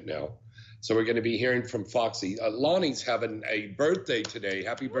any minute now. So we're going to be hearing from Foxy. Lonnie's having a birthday today.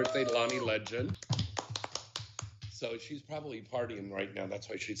 Happy birthday, Lonnie Legend. So she's probably partying right now. That's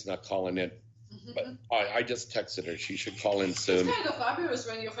why she's not calling in. But I just texted her. She should call in soon. It's kind of fabulous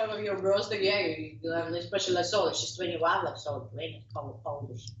when you have your birthday. Yeah, especially like so. She's 21, like so 20. How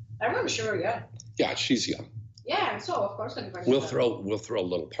old is she? I remember she was young. Yeah, she's young. Yeah, so of course. We'll throw a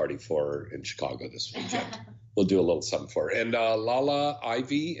little party for her in Chicago this weekend. We'll do a little something for her. And Lala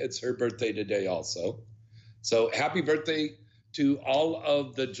Ivy, it's her birthday today also. So happy birthday to all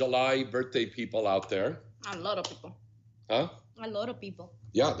of the July birthday people out there. A lot of people. Huh? A lot of people.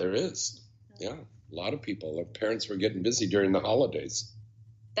 Yeah, there is. Yeah, a lot of people. Their parents were getting busy during the holidays.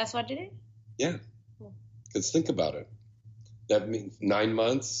 That's what it is? Yeah. Because think about it. That means 9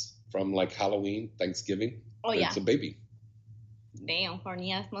 months from like Halloween, Thanksgiving. Oh, yeah. It's a baby. Damn,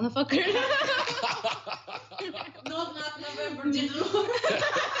 horny ass motherfucker. Not November, December.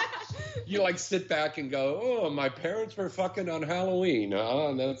 You like sit back and go, oh, my parents were fucking on Halloween, huh?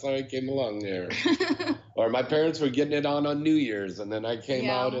 And that's how I came along there. Or my parents were getting it on New Year's, and then I came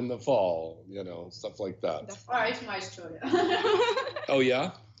out in the fall, stuff like that. All right, it's my story. Oh,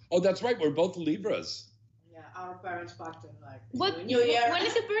 yeah? Oh, that's right. We're both Libras. Yeah, our parents packed in like what, New Year. When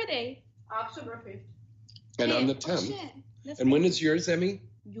is your birthday? October 5th. And I'm the 10th. And when is yours, Emmy?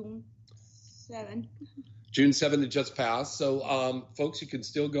 June 7th. June 7th, it just passed. So, folks, you can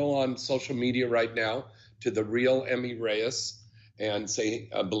still go on social media right now to the real Emmy Reyes and say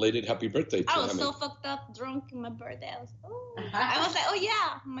a belated happy birthday to I was Emmy. so fucked up, drunk in my birthday. I was like, oh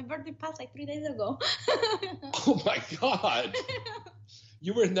yeah, my birthday passed like 3 days ago. Oh my God.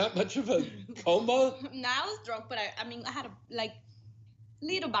 You were in that much of a coma? No, I was drunk, but I mean, I had a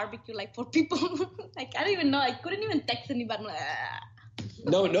little barbecue, like 4 people. Like, I don't even know. I couldn't even text anybody. Like,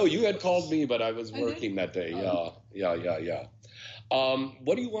 No, you had called me, but I was working that day. Yeah.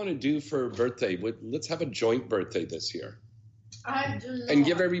 What do you want to do for birthday? Let's have a joint birthday this year. I do not. And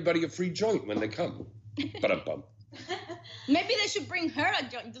give everybody a free joint when they come. Ba-dum-bum. Maybe they should bring her a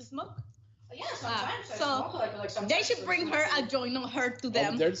joint to smoke. Yeah, sometimes I so smoke like sometimes they should bring her a joint, not her to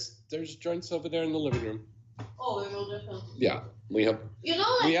them. Oh, there's joints over there in the living room. Oh, we will definitely. Yeah, we have.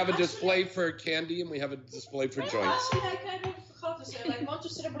 We have a display for candy and we have a display for joints. Actually, I kind of how to say, want to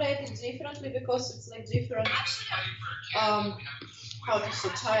celebrate it differently because it's like different. How to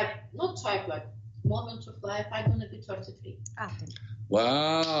say like moment of life. I'm gonna be 33.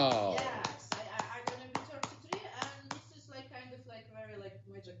 Wow. Yes, I'm gonna be 33, and this is like kind of like very like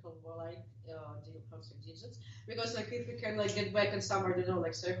magical, digits. Because like if we can like get back in some,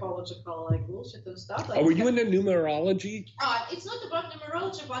 like psychological like bullshit and stuff. Like, were you into numerology? It's not about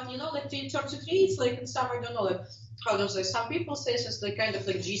numerology, but like 33, it's like in some, like how to say. Some people say it's like kind of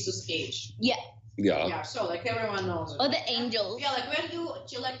like Jesus age. Yeah. Yeah. Yeah. So like everyone knows. Or the angels. Yeah, like when you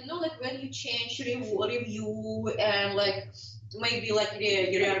when you change, review, and like maybe like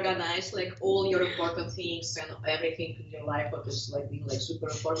reorganize like all your important things and everything in your life what is like being like super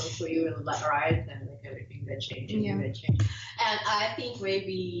important for you and right and like everything that changes that change. And I think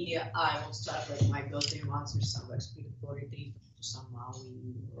maybe I will start like my birthday months with some like spiritual retreat to somehow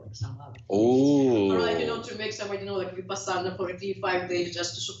like somehow. Oh. Or like to make somebody like Vipassana for 5 days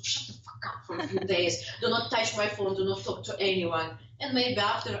just to shut the fuck up for a few days. Do not touch my phone. Do not talk to anyone. And maybe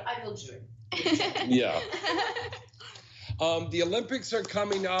after I will join. Yeah. The Olympics are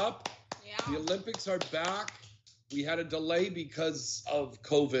coming up. Yeah. The Olympics are back. We had a delay because of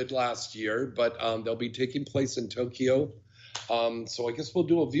COVID last year, but they'll be taking place in Tokyo. So I guess we'll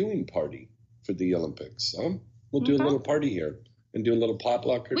do a viewing party for the Olympics. We'll do a little party here and do a little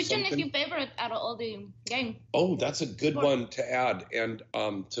potluck or Which something. one is your favorite out of all the games? Oh, that's a good one to add and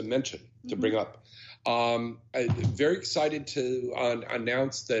to mention, to bring up. I'm very excited to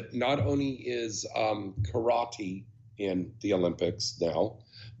announce that not only is karate in the Olympics now,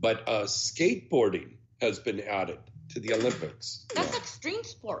 but skateboarding has been added to the Olympics. That's extreme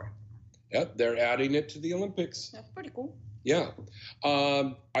sport. Yeah, they're adding it to the Olympics. That's pretty cool. Yeah.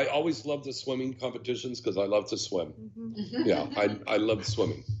 I always love the swimming competitions because I love to swim. Mm-hmm. Yeah, I love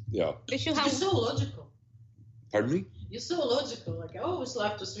swimming. Yeah. You're so logical. Pardon me? You're so logical. Like, I always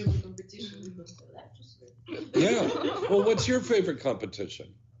love to swim in competition because I love to swim. Yeah. Well, what's your favorite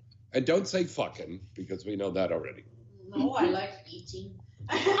competition? And don't say fucking because we know that already. No, I like eating.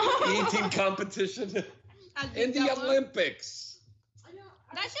 Eating competition in the Olympics.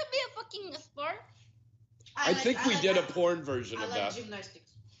 That should be a fucking sport. I think we did a porn version of that. I like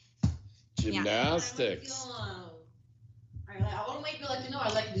gymnastics. Gymnastics. I want to make I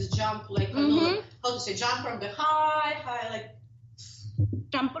like this jump, like how to say, jump from the high, like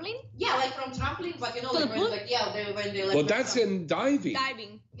Trampoline? Yeah, like from trampoline, but you know, like when they like. Well, that's in diving.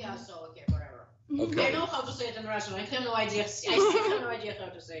 Diving. Yeah. So okay, whatever. Okay. I know how to say it in Russian. I have no idea. I still have no idea how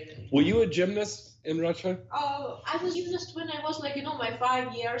to say it in English. Were you a gymnast in Russia? I was gymnast when I was like, my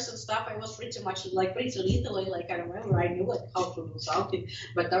 5 years and stuff. I was pretty much like pretty little. Like I remember I knew like how to do something.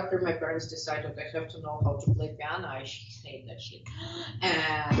 But after my parents decided I have to know how to play piano, I stayed actually.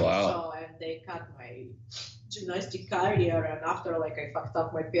 And so they cut my gymnastic career, and after like I fucked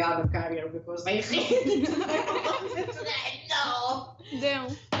up my piano career because I hated it. I wanted to no.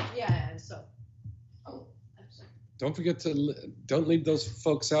 Damn. Yeah, and so. Don't forget to don't leave those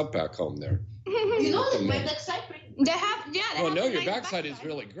folks out back home there. My backside. They have Well, no, your backside is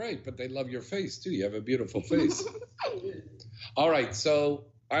really great, but they love your face too. You have a beautiful face. All right, so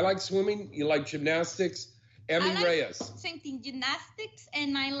I like swimming. You like gymnastics. Emmy Reyes. Same thing, gymnastics,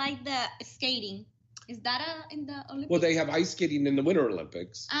 and I like the skating. Is that in the Olympics? Well, they have ice skating in the Winter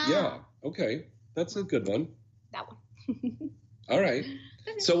Olympics. Yeah. Okay, that's a good one. That one. All right.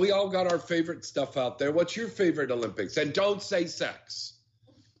 So we all got our favorite stuff out there. What's your favorite Olympics? And don't say sex.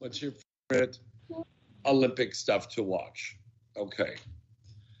 What's your favorite Olympic stuff to watch? Okay.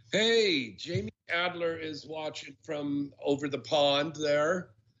 Hey, Jamie Adler is watching from over the pond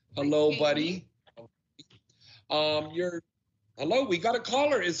there. Hello, buddy. Hello, we got a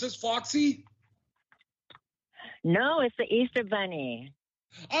caller. Is this Foxy? No, it's the Easter Bunny.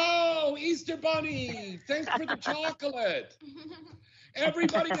 Oh, Easter Bunny. Thanks for the chocolate.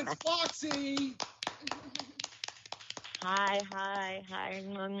 Everybody, it's Foxy. Hi.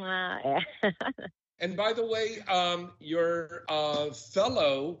 And by the way, your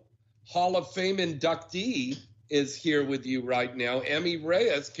fellow Hall of Fame inductee is here with you right now, Emmy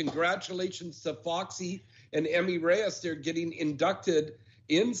Reyes. Congratulations to Foxy and Emmy Reyes. They're getting inducted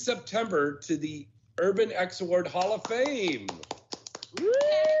in September to the Urban X Award Hall of Fame. Woo!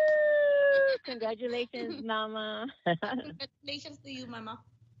 Congratulations, Mama. Congratulations to you, Mama.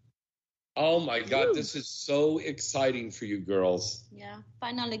 Oh, my God. This is so exciting for you girls. Yeah,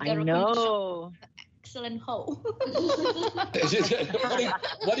 finally I got know. Excellent hoe.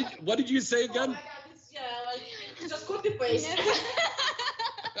 What did you say again? Just copy paste.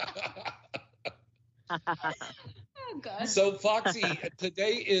 Oh, God. So, Foxy,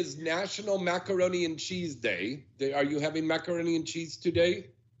 today is National Macaroni and Cheese Day. Are you having macaroni and cheese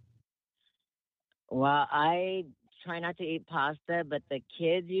today? Well, I try not to eat pasta, but the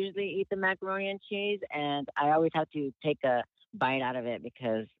kids usually eat the macaroni and cheese, and I always have to take a bite out of it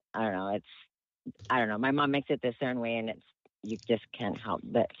because, I don't know. My mom makes it this certain way, and you just can't help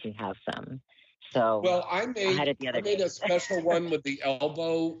but to have some. So, well, I made a special one with the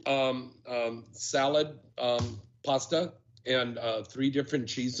elbow salad pasta and 3 different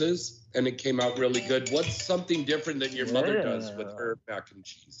cheeses, and it came out really good. What's something different than your mother does with her mac and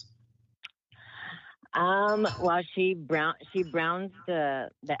cheese? Well, she browns the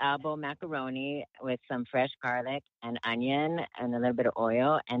elbow macaroni with some fresh garlic and onion and a little bit of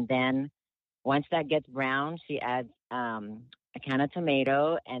oil, and then once that gets brown, she adds a can of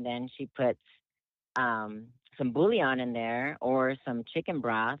tomato, and then she puts some bouillon in there or some chicken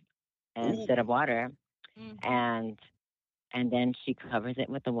broth instead of water, and then she covers it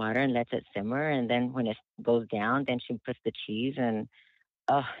with the water and lets it simmer, and then when it goes down, then she puts the cheese, and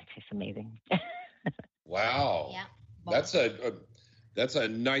it tastes amazing. Wow. Yeah. That's a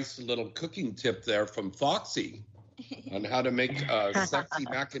nice little cooking tip there from Foxy on how to make sexy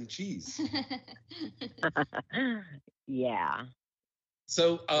mac and cheese. Yeah.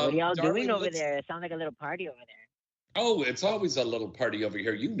 So what are y'all doing over there? It sounds like a little party over there. Oh, it's always a little party over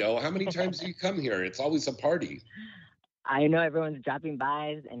here. You know, how many times do you come here? It's always a party. I know everyone's dropping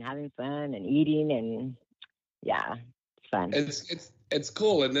by and having fun and eating, and yeah, it's fun. It's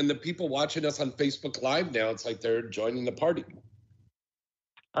cool. And then the people watching us on Facebook Live now, it's like they're joining the party.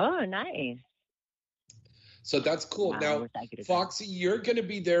 Oh, nice. So that's cool. Now, Foxy, you're going to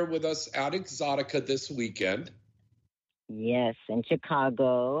be there with us at Exotica this weekend. Yes, in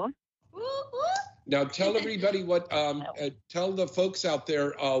Chicago. Now, tell everybody tell the folks out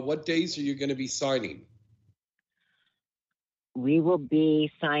there, what days are you going to be signing? We will be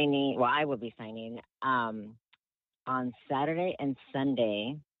signing, I will be signing on Saturday and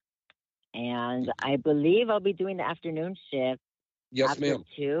Sunday. And I believe I'll be doing the afternoon shift. Yes, ma'am.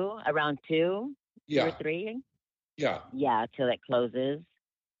 Around 2 or 3. Yeah. Yeah, till it closes.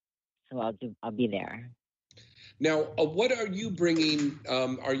 So I'll be there. Now, what are you bringing?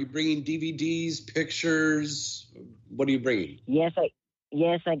 Are you bringing DVDs, pictures? What are you bringing? Yes,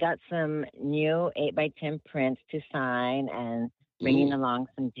 I got some new 8x10 prints to sign and bringing along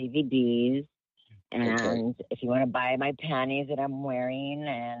some DVDs. And if you want to buy my panties that I'm wearing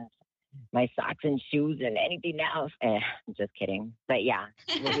and my socks and shoes and anything else, just kidding. But yeah,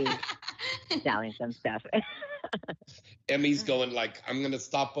 we'll be selling some stuff. Emmy's going like, I'm going to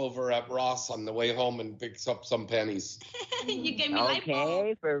stop over at Ross on the way home and pick up some panties. You gave me light bulb.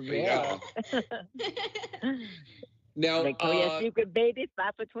 Okay, for real. Yeah. Now, Victoria's Secret baby,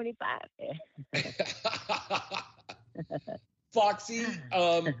 5 for $25. Foxy,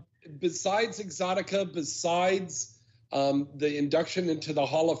 besides Exotica, besides the induction into the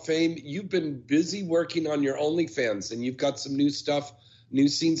Hall of Fame, you've been busy working on your OnlyFans, and you've got some new stuff, new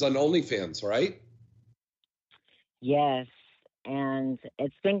scenes on OnlyFans, right? Yes, and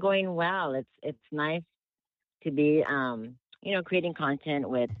it's been going well. It's nice to be, creating content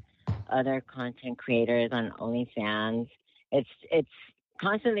with other content creators on OnlyFans. It's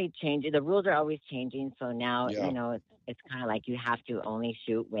constantly changing. The rules are always changing. So now, it's kind of like you have to only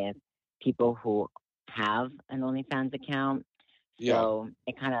shoot with people who have an OnlyFans account. So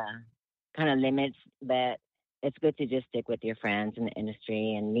it kind of limits, but it's good to just stick with your friends in the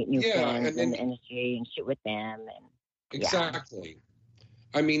industry and meet new friends in the industry and shoot with them. And exactly.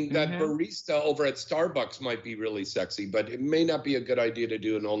 I mean, that barista over at Starbucks might be really sexy, but it may not be a good idea to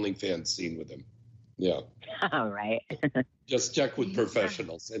do an OnlyFans scene with him. Yeah. All right. Just check with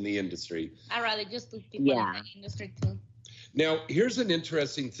professionals in the industry. I'd rather just do people in the industry too. Now, here's an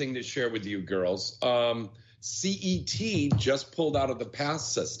interesting thing to share with you girls. CET just pulled out of the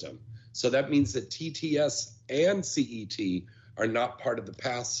PASS system. So that means that TTS and CET are not part of the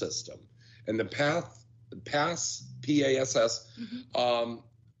PASS system. And the PASS, PASS,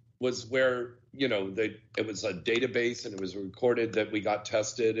 was where, it was a database and it was recorded that we got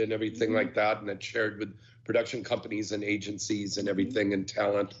tested and everything like that. And it shared with production companies and agencies and everything and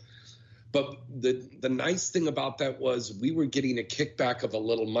talent. But the nice thing about that was we were getting a kickback of a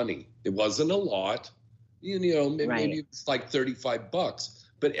little money. It wasn't a lot, maybe it's like $35,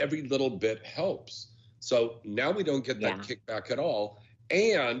 but every little bit helps. So now we don't get that kickback at all.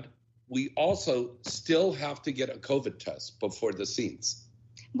 And we also still have to get a COVID test before the scenes.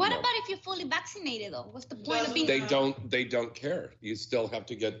 What about if you're fully vaccinated though? What's the point of being? They don't care. You still have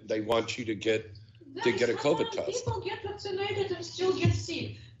to they want you to get a COVID test. People get vaccinated and still get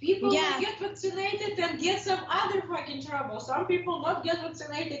sick. People get vaccinated and get some other fucking trouble. Some people not get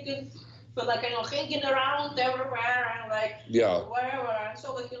vaccinated and hanging around everywhere and wherever.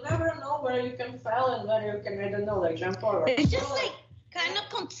 So you never know where you can fail and where you can, jump forward. It's just kind of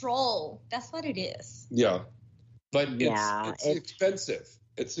control. That's what it is. Yeah. But it's expensive.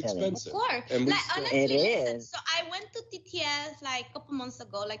 It's expensive. Of course. And honestly, it is. So I went to TTS a couple months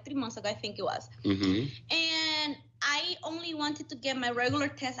ago, 3 months ago, I think it was. And I only wanted to get my regular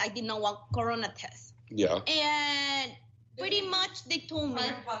test. I did not want corona test. Yeah. And pretty much they told me.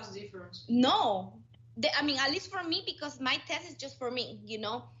 $5 difference. No. At least for me, because my test is just for me,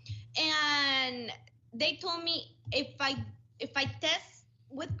 And they told me if I test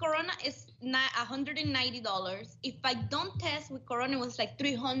with corona, it's $190. If I don't test with corona, it was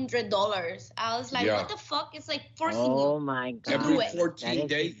 $300. I was like, what the fuck? It's forcing you. Oh my God. Every 14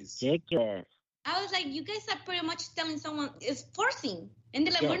 days. Ridiculous. I was like, you guys are pretty much telling someone it's forcing. And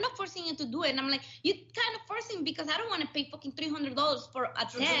they're like, we're not forcing you to do it. And I'm like, you kind of forcing because I don't want to pay fucking $300 for a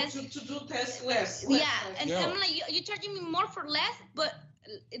test. To do tests less. And I'm like, you're charging me more for less, but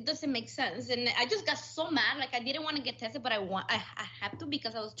it doesn't make sense. And I just got so mad. I didn't want to get tested, but I had to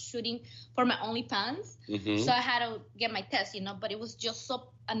because I was shooting for my OnlyFans. So I had to get my test, but it was just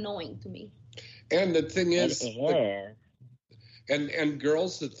so annoying to me. And the thing is, and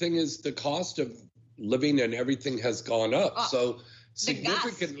girls, the thing is the cost of living and everything has gone up. So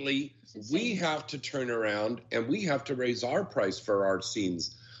significantly, we have to turn around and we have to raise our price for our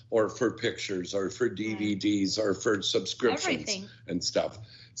scenes or for pictures or for DVDs or for subscriptions and stuff.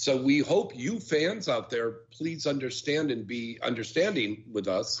 So we hope you fans out there, please understand and be understanding with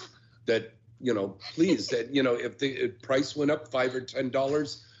us that, please, that, if the price went up $5 or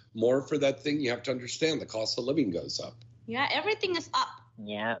 $10 more for that thing, you have to understand the cost of living goes up. Yeah, everything is up.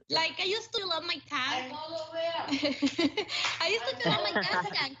 Yeah. I used to love my tank. I used to fill up my gas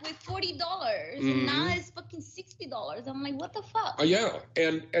tank with $40, and now it's fucking $60. I'm like, what the fuck? Yeah,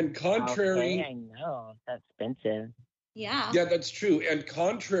 and contrary. Okay, I know that's expensive. Yeah. Yeah, that's true. And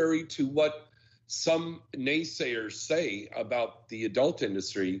contrary to what some naysayers say about the adult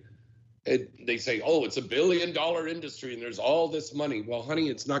industry, they say, oh, it's $1 billion industry and there's all this money. Well, honey,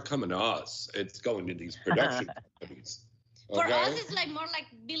 it's not coming to us. It's going to these production companies. For us, it's more like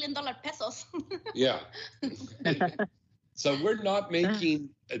 $1 billion pesos. Yeah. So we're not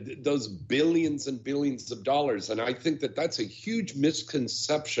making those billions and billions of dollars. And I think that that's a huge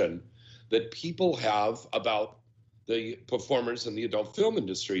misconception that people have about the performers in the adult film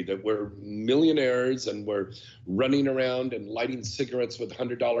industry, that we're millionaires and we're running around and lighting cigarettes with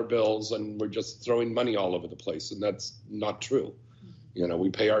 $100 bills and we're just throwing money all over the place. And that's not true. You know, we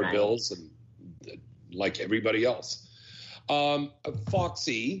pay our bills and like everybody else.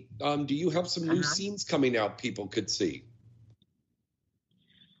 Foxy, do you have some new scenes coming out people could see?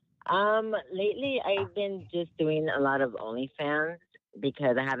 Lately I've been just doing a lot of OnlyFans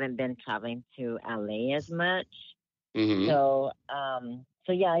because I haven't been traveling to LA as much. Mm-hmm. So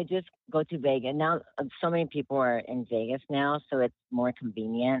yeah, I just go to Vegas. Now so many people are in Vegas now, so it's more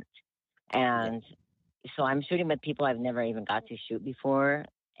convenient. And so I'm shooting with people I've never even got to shoot before.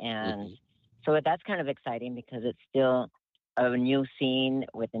 And so that's kind of exciting because it's still a new scene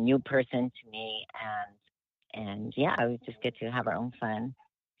with a new person to me. And yeah, we just get to have our own fun.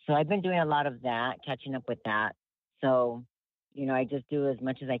 So I've been doing a lot of that, catching up with that. So, you know, I just do as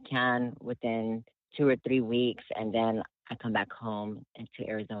much as I can within 2 or 3 weeks, and then I come back home to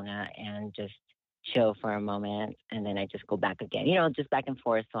Arizona and just chill for a moment, and then I just go back again. You know, just back and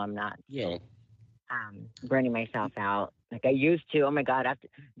forth, so I'm not burning myself out like I used to. Oh my God, after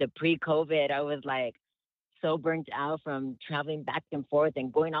the pre-COVID, I was like so burnt out from traveling back and forth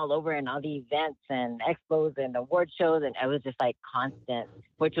and going all over and all the events and expos and award shows, and I was just like constant,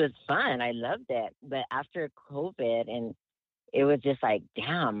 which was fun. I loved it. But after COVID, and it was just like,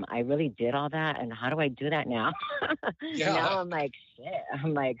 damn, I really did all that, and how do I do that now? Yeah. Now I'm like, shit.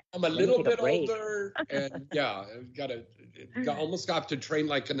 I'm a little bit older, and almost got to train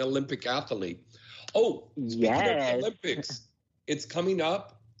like an Olympic athlete. Oh, speaking of the Olympics, it's coming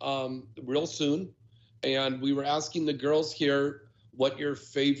up real soon, and we were asking the girls here what your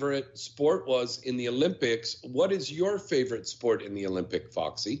favorite sport was in the Olympics. What is your favorite sport in the Olympic,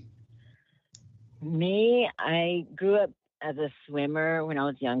 Foxy? Me, I grew up as a swimmer when I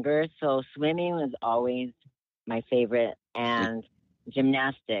was younger, so swimming was always my favorite, and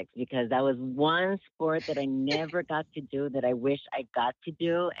gymnastics, because that was one sport that I never got to do that I wish I got to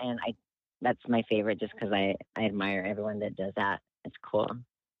do, and that's my favorite just because I admire everyone that does that. It's cool.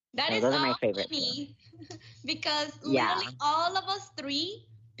 That is those all are my favorite funny because literally all of us three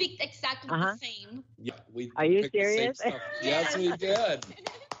picked exactly the same. Yeah, we Are you picked the same serious? stuff. Yes, we did.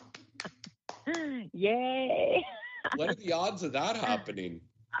 Yay! What are the odds of that happening?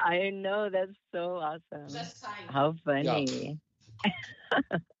 I know, that's so awesome. Just time. How funny.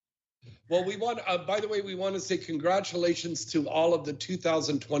 Yeah. Well, we want, by the way, we want to say congratulations to all of the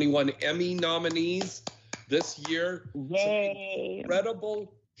 2021 Emmy nominees this year. Yay! Some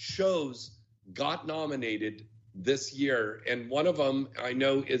incredible shows got nominated this year, and one of them I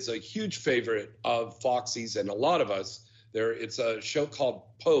know is a huge favorite of Foxy's and a lot of us. It's a show called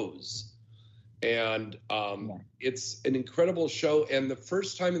Pose, and it's an incredible show, and the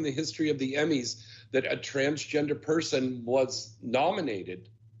first time in the history of the Emmys that a transgender person was nominated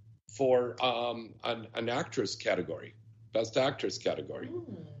for an actress category, Best Actress category.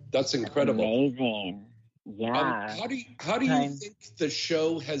 That's incredible. Amazing. Yeah. How do you think the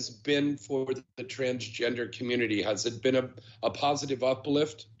show has been for the transgender community? Has it been a positive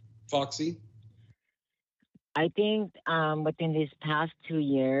uplift, Foxy? I think within these past 2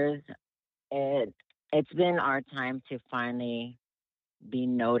 years, it's been our time to finally be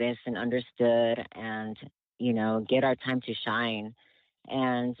noticed and understood, and get our time to shine.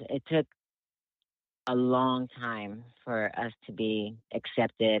 And it took a long time for us to be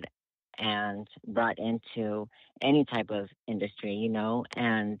accepted and brought into any type of industry,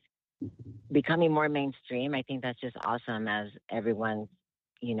 and becoming more mainstream. I think that's just awesome as everyone's,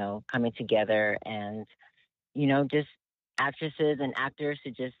 coming together, and, just actresses and actors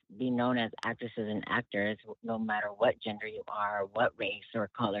to just be known as actresses and actors, no matter what gender you are, what race or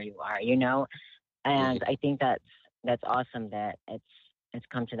color you are, and I think that's awesome that it's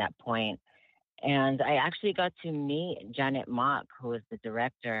come to that point. And I actually got to meet Janet Mock, who is the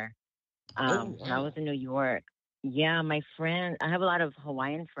director. When I was in New York. Yeah, my friend, I have a lot of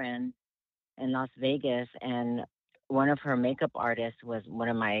Hawaiian friends in Las Vegas, and one of her makeup artists was one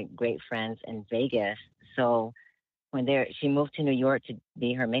of my great friends in Vegas. So when she moved to New York to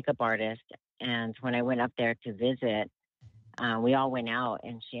be her makeup artist, and when I went up there to visit, we all went out,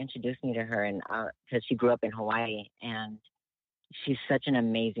 and she introduced me to her, and because she grew up in Hawaii, and she's such an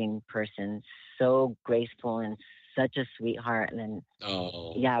amazing person, so graceful and such a sweetheart. And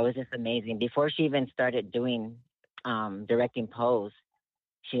yeah, it was just amazing. Before she even started doing directing Pose,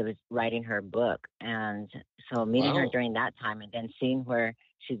 she was writing her book. And so meeting her during that time, and then seeing where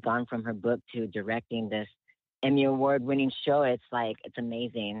she's gone from her book to directing this Emmy Award winning show, it's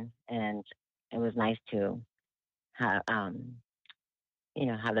amazing. And it was nice to have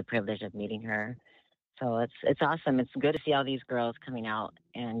have the privilege of meeting her. So it's awesome. It's good to see all these girls coming out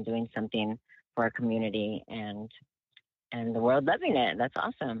and doing something for our community and the world loving it. That's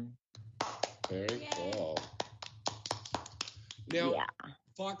awesome. Very cool. Now,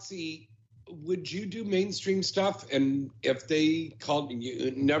 Foxy, would you do mainstream stuff? And if they called,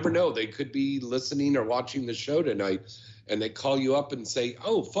 you never know, they could be listening or watching the show tonight, and they call you up and say,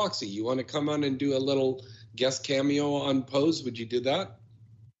 "Oh, Foxy, you want to come on and do a little guest cameo on Pose?" Would you do that?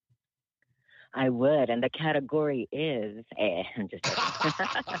 I would, and the category is. I'm just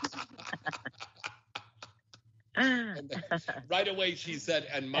right away, she said,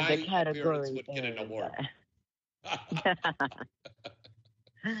 "And my appearance would get an award."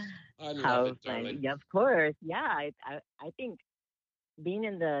 I love it, darling. Yeah, of course. Yeah, I think being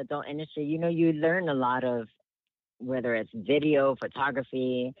in the adult industry, you learn a lot of, whether it's video,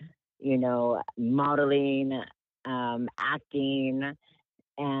 photography, modeling, acting,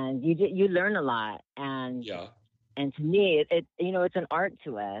 and you learn a lot. And and to me, it's an art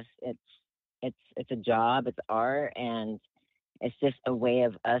to us. It's a job, it's art, and it's just a way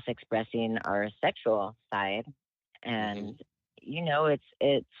of us expressing our sexual side. And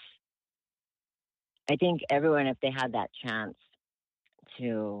it's I think everyone, if they had that chance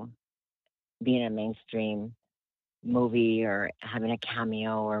to be in a mainstream movie or having a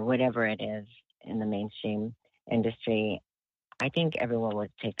cameo or whatever it is in the mainstream industry, I think everyone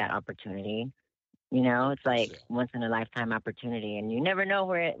would take that opportunity. It's like once in a lifetime opportunity, and you never know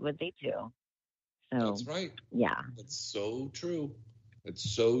where it would lead to. So that's right. Yeah. That's so true. It's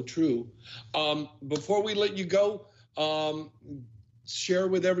so true. Before we let you go, share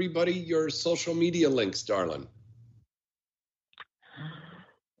with everybody your social media links, darling.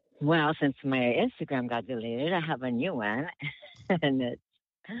 Well, since my Instagram got deleted, I have a new one. And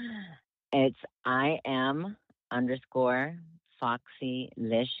it's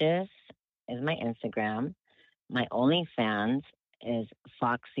 @Iam_FoxyLicious is my Instagram. My OnlyFans is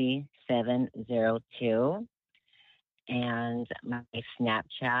Foxy702. And my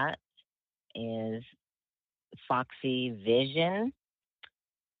Snapchat is Foxy Vision,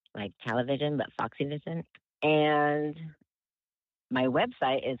 like television, but Foxy Vision. And my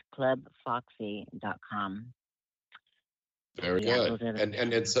website is clubfoxy.com. Very good.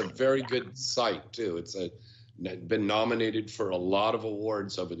 And it's a very good site, too. It's been nominated for a lot of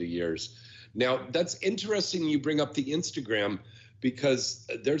awards over the years. Now, that's interesting you bring up the Instagram, because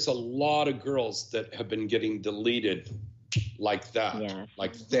there's a lot of girls that have been getting deleted like that,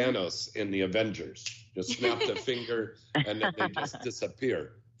 like Thanos in the Avengers. Just snap the finger and then they just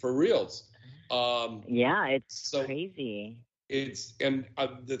disappear. For reals. It's crazy.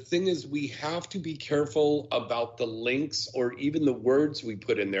 The thing is, we have to be careful about the links or even the words we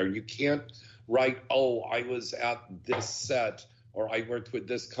put in there. You can't write, "Oh, I was at this set," or "I worked with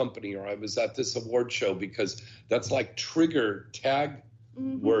this company," or "I was at this award show," because that's like trigger tag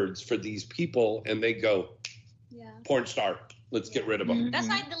words for these people, and they go, porn star, let's get rid of them. That's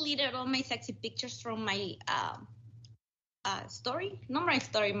why I deleted all my sexy pictures from my story, not my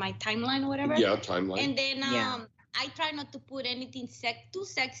story, my timeline or whatever. Yeah, timeline. And then I try not to put anything too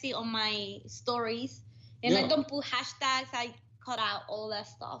sexy on my stories, and I don't put hashtags. I cut out all that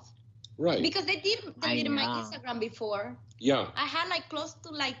stuff. Right. Because they did delete my Instagram before. Yeah. I had close to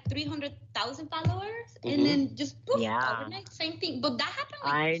 300,000 followers, and then just poof, overnight, same thing. But that happened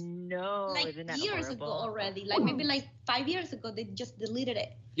I know. Isn't that years ago already. Maybe 5 years ago, they just deleted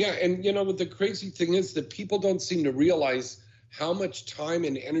it. Yeah, and what the crazy thing is that people don't seem to realize how much time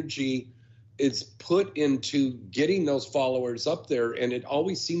and energy is put into getting those followers up there. And it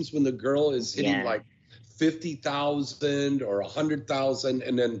always seems when the girl is hitting 50,000 or 100,000,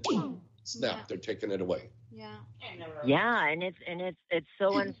 and then snap, they're taking it away. Yeah, and it's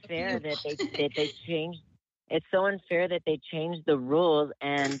so unfair that they changed. It's so unfair that they changed the rules,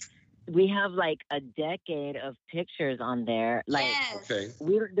 and we have a decade of pictures on there.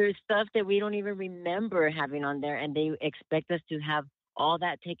 There's stuff that we don't even remember having on there, and they expect us to have all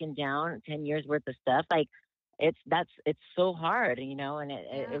that taken down, 10 years worth of stuff. It's so hard, and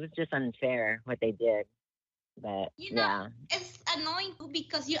it was just unfair what they did. But it's annoying too,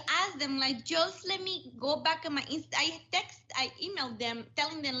 because you ask them just let me go back on my I emailed them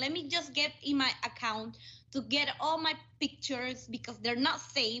telling them, let me just get in my account to get all my pictures, because they're not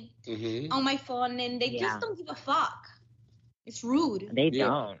saved on my phone, and they just don't give a fuck. It's rude. They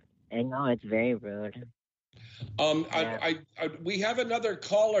don't. I know, it's very rude. We have another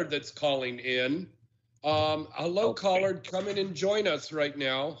caller that's calling in. Hello, caller, come in and join us right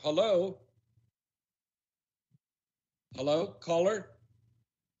now. Hello, caller.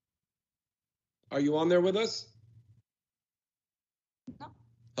 Are you on there with us?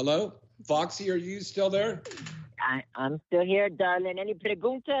 Hello? Foxy, are you still there? I'm still here, darling. Any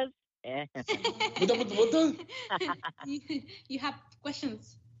preguntas? You have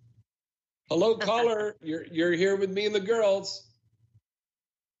questions. Hello, caller. You're here with me and the girls.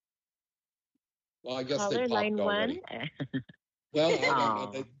 Well, I guess caller, they popped line already. Well, I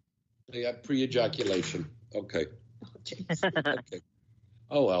don't know. They have pre-ejaculation. Okay. Okay.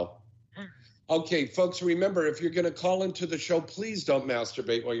 Oh, well. Okay, folks, remember, if you're going to call into the show, please don't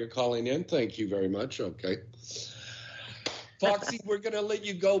masturbate while you're calling in. Thank you very much. Okay. Foxy, we're going to let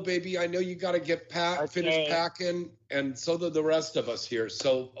you go, baby. I know you got to get finished packing, and so do the rest of us here.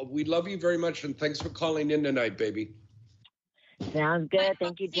 So we love you very much, and thanks for calling in tonight, baby. Sounds good.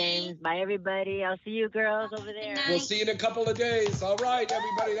 Thank you, James. Bye, everybody. I'll see you girls over there. We'll see you in a couple of days. All right,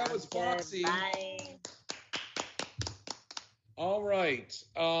 everybody. That was Foxy. Bye. All right.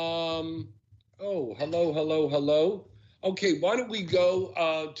 Oh, hello. Okay, why don't we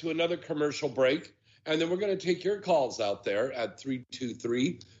go to another commercial break, and then we're going to take your calls out there at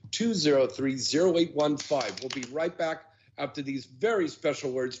 323-203-0815. We'll be right back after these very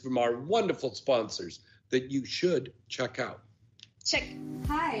special words from our wonderful sponsors that you should check out. Check.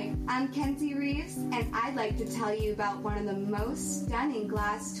 Hi, I'm Kenzie Reeves, and I'd like to tell you about one of the most stunning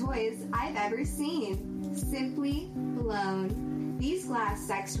glass toys I've ever seen, Simply Blown. These glass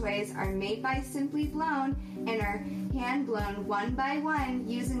sex toys are made by Simply Blown and are hand blown one by one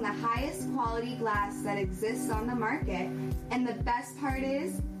using the highest quality glass that exists on the market. And the best part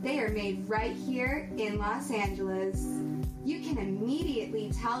is, they are made right here in Los Angeles. You can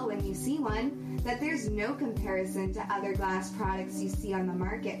immediately tell when you see one that there's no comparison to other glass products you see on the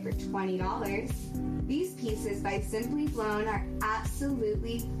market for $20. These pieces by Simply Blown are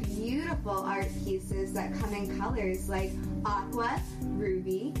absolutely beautiful art pieces that come in colors like aqua,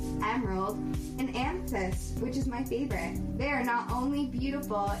 ruby, emerald, and amethyst, which is my favorite. They are not only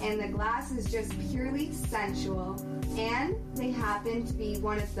beautiful, and the glass is just purely sensual, and they happen to be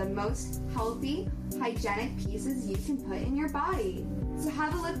one of the most healthy, hygienic pieces you can put in your body. So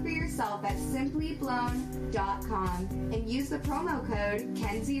have a look for yourself at simplyblown.com and use the promo code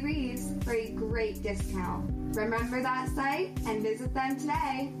Kenzie Reeves for a great discount. Remember that site and visit them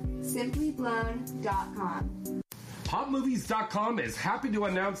today, simplyblown.com. HotMovies.com is happy to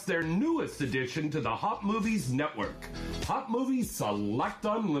announce their newest addition to the Hot Movies Network, Hot Movies Select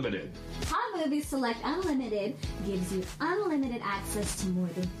Unlimited. Hot Movies Select Unlimited gives you unlimited access to more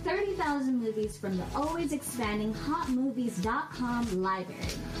than 30,000 movies from the always expanding HotMovies.com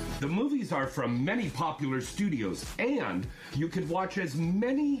library. The movies are from many popular studios, and you can watch as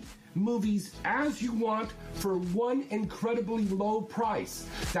many movies as you want for one incredibly low price.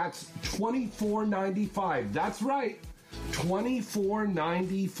 That's $24.95. That's right,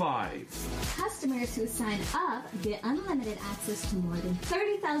 $24.95. Customers who sign up get unlimited access to more than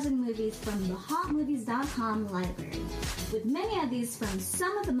 30,000 movies from the HotMovies.com library, with many of these from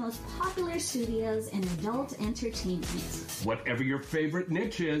some of the most popular studios in adult entertainment. Whatever your favorite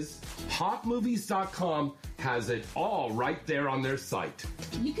niche is, HotMovies.com has it all right there on their site.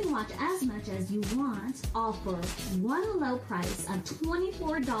 You can watch as much as you want, all for one low price of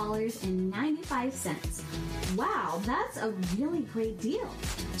 $24.95. Wow, that's a really great deal.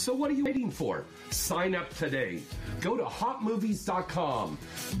 So what are you waiting for? Sign up today. Go to HotMovies.com.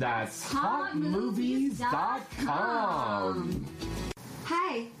 That's HotMovies.com.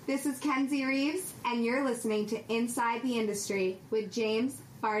 Hi, this is Kenzie Reeves, and you're listening to Inside the Industry with James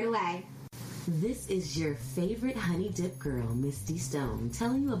Bartolet. This is your favorite honey dip girl, Misty Stone,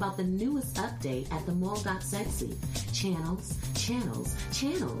 telling you about the newest update at the Mall.Sexy. Channels.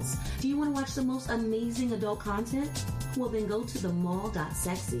 Do you want to watch the most amazing adult content? Well, then go to the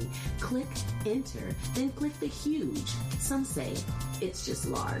Mall.Sexy, click enter, then click the huge. Some say it's just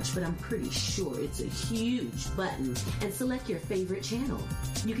large, but I'm pretty sure it's a huge button, and select your favorite channel.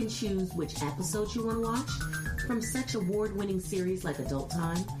 You can choose which episodes you want to watch, from such award-winning series like Adult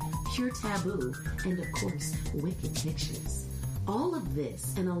Time, Pure Taboo, and of course, Wicked Pictures. All of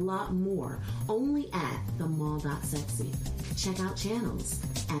this and a lot more only at the Mall.Sexy. Check out channels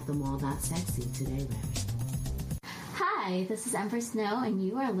at the Mall.Sexy today, baby. Hi, this is Empress Snow, and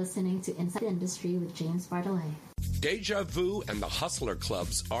you are listening to Inside the Industry with James Bartolet. Deja Vu and the Hustler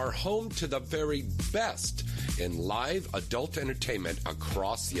Clubs are home to the very best in live adult entertainment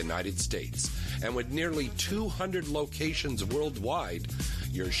across the United States. And with nearly 200 locations worldwide,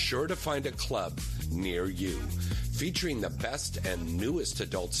 you're sure to find a club near you. Featuring the best and newest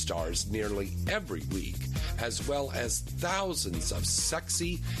adult stars nearly every week, as well as thousands of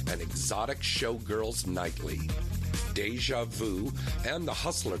sexy and exotic showgirls nightly. Deja Vu and the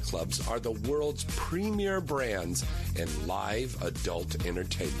Hustler Clubs are the world's premier brands in live adult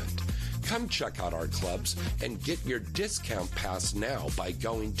entertainment. Come check out our clubs and get your discount pass now by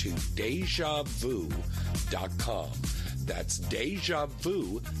going to DejaVu.com. That's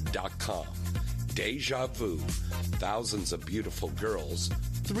DejaVu.com. Deja Vu. Thousands of beautiful girls,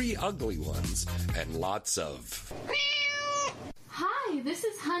 3 ugly ones, and lots of... Hi, this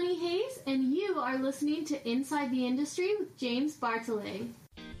is Honey Hayes, and you are listening to Inside the Industry with James Bartolet.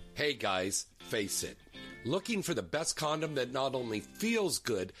 Hey guys, face it. Looking for the best condom that not only feels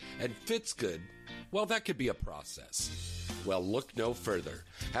good and fits good, well, that could be a process. Well, look no further.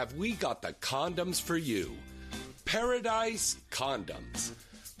 Have we got the condoms for you? Paradise Condoms.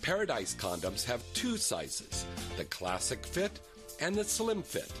 Paradise Condoms have 2 sizes, the Classic Fit and the Slim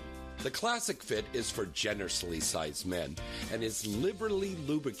Fit. The Classic Fit is for generously sized men and is liberally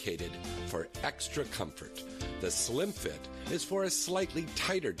lubricated for extra comfort. The Slim Fit is for a slightly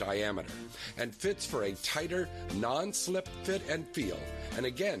tighter diameter and fits for a tighter, non-slip fit and feel. And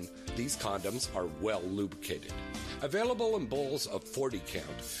again, these condoms are well lubricated. Available in bowls of 40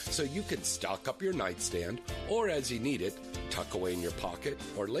 count, so you can stock up your nightstand, or as you need it, tuck away in your pocket,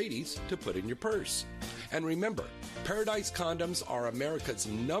 or ladies, to put in your purse. And remember, Paradise Condoms are America's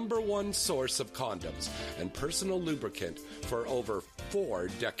 #1 source of condoms and personal lubricant for over 4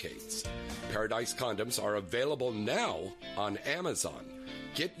 decades. Paradise Condoms are available now on Amazon.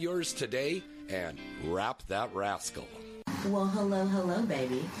 Get yours today and wrap that rascal. Well, hello,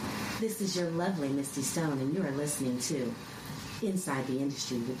 baby. This is your lovely Misty Stone, and you are listening to Inside the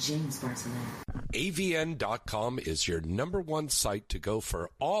Industry with James Bartolet. AVN.com is your #1 site to go for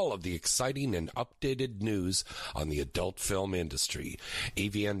all of the exciting and updated news on the adult film industry.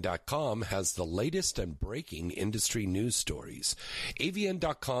 AVN.com has the latest and breaking industry news stories.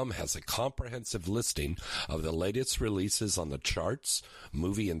 AVN.com has a comprehensive listing of the latest releases on the charts,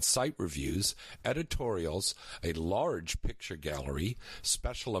 movie and site reviews, editorials, a large picture gallery,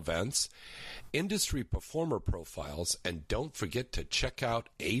 special events, industry performer profiles, and don't forget to check out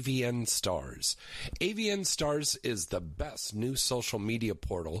AVN Stars. AVN Stars is the best new social media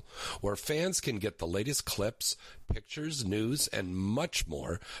portal where fans can get the latest clips, pictures, news, and much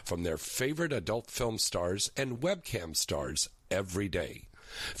more from their favorite adult film stars and webcam stars every day.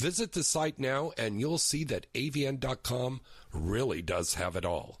 Visit the site now and you'll see that AVN.com really does have it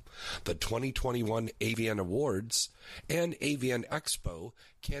all. The 2021 AVN Awards and AVN Expo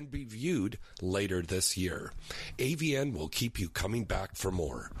can be viewed later this year. AVN will keep you coming back for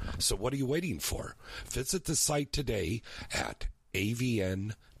more. So what are you waiting for? Visit the site today at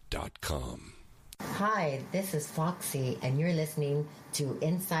avn.com. Hi, this is Foxy, and you're listening to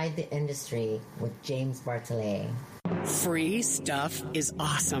Inside the Industry with James Bartolet. Free stuff is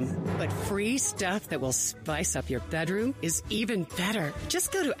awesome, but free stuff that will spice up your bedroom is even better.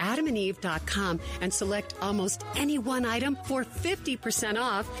 Just go to adamandeve.com and select almost any one item for 50%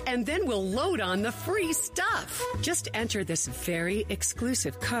 off, and then we'll load on the free stuff. Just enter this very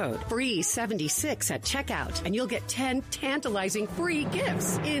exclusive code, FREE76 at checkout, and you'll get 10 tantalizing free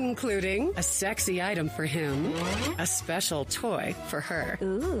gifts, including a sexy item for him, a special toy for her,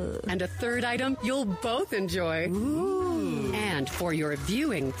 and a third item you'll both enjoy. And for your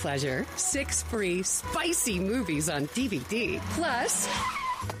viewing pleasure, 6 free spicy movies on DVD. Plus,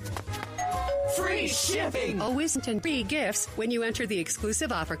 free shipping. Always and free gifts when you enter the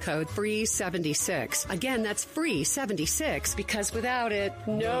exclusive offer code FREE76. Again, that's FREE76 because without it,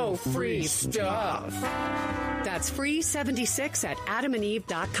 no free stuff. That's FREE76 at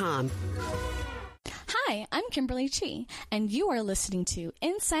adamandeve.com. Hi, I'm Kimberly Chi, and you are listening to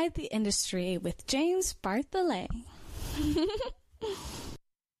Inside the Industry with James Bartolet.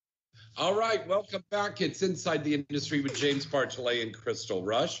 All right, welcome back. It's Inside the Industry with James Bartolet and Crystal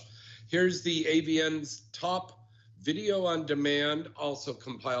Rush. Here's the AVN's top video on demand, also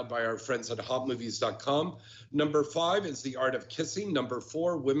compiled by our friends at hotmovies.com. Number 5 is The Art of Kissing. Number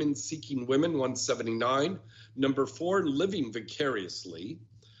 4, Women Seeking Women, 179. Number 4, Living Vicariously.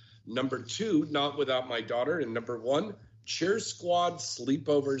 Number 2, Not Without My Daughter. And number 1, Cheer Squad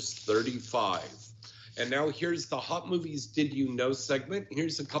Sleepovers 35. And now here's the Hot Movies Did You Know segment.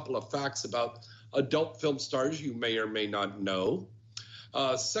 Here's a couple of facts about adult film stars you may or may not know.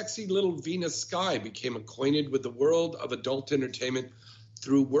 Sexy little Venus Sky became acquainted with the world of adult entertainment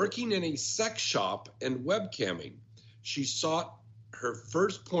through working in a sex shop and webcamming. She sought her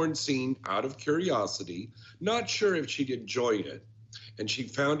first porn scene out of curiosity, not sure if she'd enjoy it. And she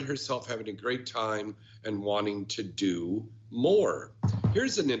found herself having a great time and wanting to do more.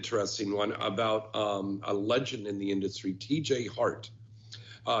 Here's an interesting one about a legend in the industry, T.J. Hart.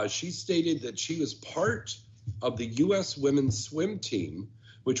 She stated that she was part of the U.S. women's swim team,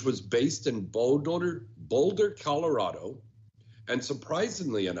 which was based in Boulder, Colorado. And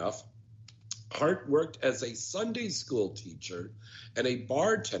surprisingly enough, Hart worked as a Sunday school teacher and a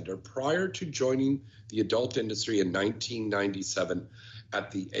bartender prior to joining the adult industry in 1997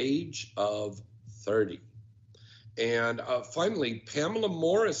 at the age of 30. And finally, Pamela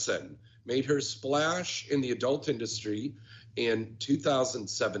Morrison made her splash in the adult industry in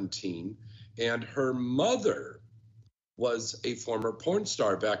 2017, and her mother was a former porn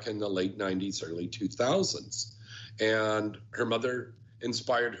star back in the late 90s, early 2000s. And her mother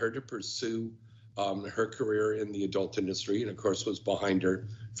inspired her to pursue her career in the adult industry, and of course was behind her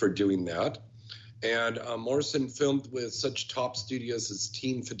for doing that. And Morrison filmed with such top studios as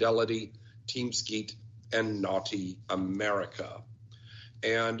Teen Fidelity, Team Skeet, and Naughty America.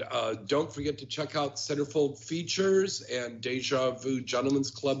 And don't forget to check out Centerfold Features and Deja Vu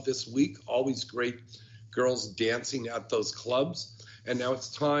Gentlemen's Club this week. Always great girls dancing at those clubs. And now it's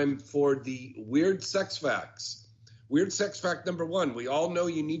time for the Weird Sex Facts. Weird sex fact number 1, we all know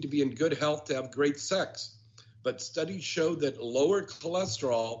you need to be in good health to have great sex. But studies show that lower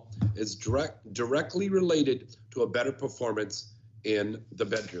cholesterol is directly related to a better performance in the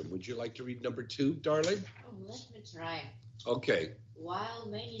bedroom. Would you like to read number 2, darling? Oh, let me try. Okay. While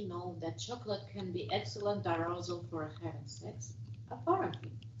many know that chocolate can be excellent arousal for having sex,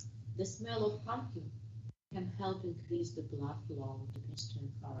 apparently the smell of pumpkin can help increase the blood flow to Eastern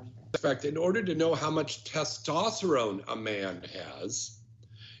parts. In fact, in order to know how much testosterone a man has,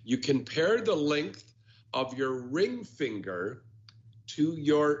 you compare the length of your ring finger to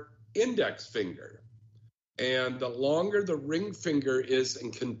your index finger. And the longer the ring finger is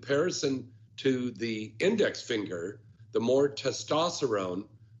in comparison to the index finger, the more testosterone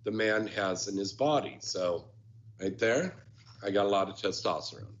the man has in his body. So right there, I got a lot of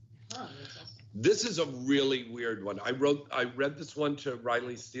testosterone. Oh, this is a really weird one. I read this one to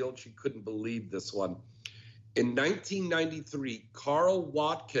Riley Steele. She couldn't believe this one. In 1993, Carl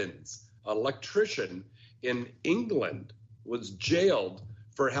Watkins, an electrician in England, was jailed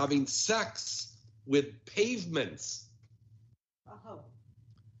for having sex with pavements. Oh.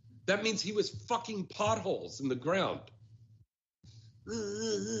 That means he was fucking potholes in the ground.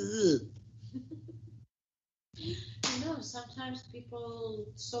 You know, sometimes people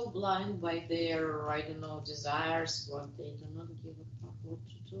so blind by their, I don't know, desires, what they do not give a fuck what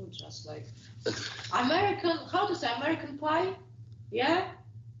to do. Just like American Pie? Yeah?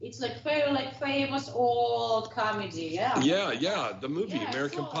 It's like famous old comedy, yeah. Yeah, the movie,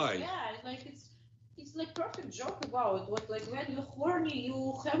 American Pie. Yeah, like it's like perfect joke about what, like, when you're horny,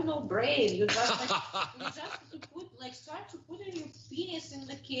 you have no brain. You just start to put in your penis in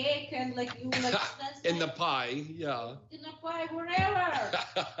the cake and like you like in the pie, yeah. In the pie, wherever.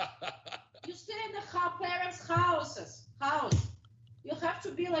 You stay in the parents' house. You have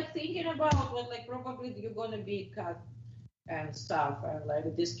to be like thinking about what, like, probably you're gonna be cut and stuff, and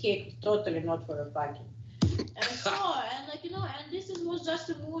like this cake totally not for a fucking. And so, and like, you know, and this was just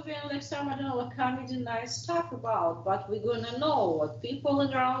a movie and like some, I don't know, like comedy, nice stuff about, but we're gonna know what people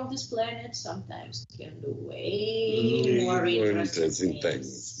around this planet sometimes can do way more interesting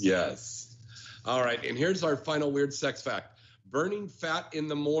things. Yes. All right, and here's our final weird sex fact. Burning fat in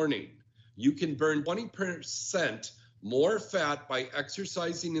the morning. You can burn 20% more fat by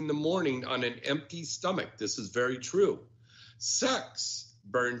exercising in the morning on an empty stomach. This is very true. Sex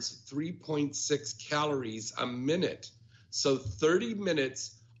burns 3.6 calories a minute. So 30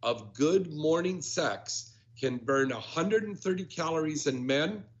 minutes of good morning sex can burn 130 calories in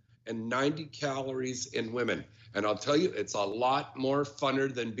men and 90 calories in women. And I'll tell you, it's a lot more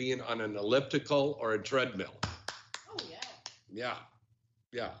funner than being on an elliptical or a treadmill. Oh, yeah.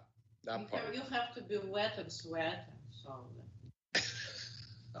 Yeah. That part. You have to be wet and sweat. So.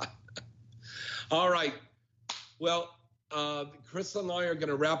 All right. Well, Chris and I are going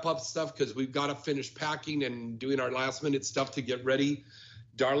to wrap up stuff because we've got to finish packing and doing our last minute stuff to get ready.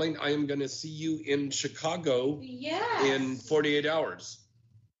 Darling, I am going to see you in Chicago in 48 hours.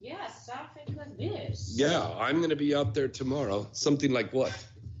 Yes, something like this. Yeah, I'm going to be out there tomorrow. Something like what?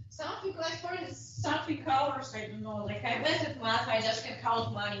 Something like something hours, I don't know. Like I went at math, I just can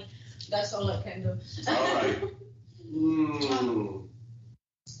count money. That's all I can do. All right.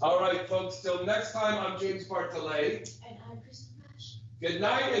 All right, folks. Till next time, I'm James Bartolet. And I'm Chris Nash. Good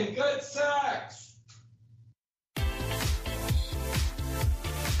night and good sex.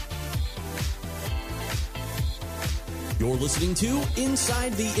 You're listening to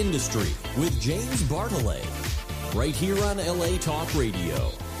Inside the Industry with James Bartolet, right here on LA Talk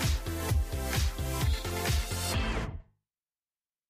Radio.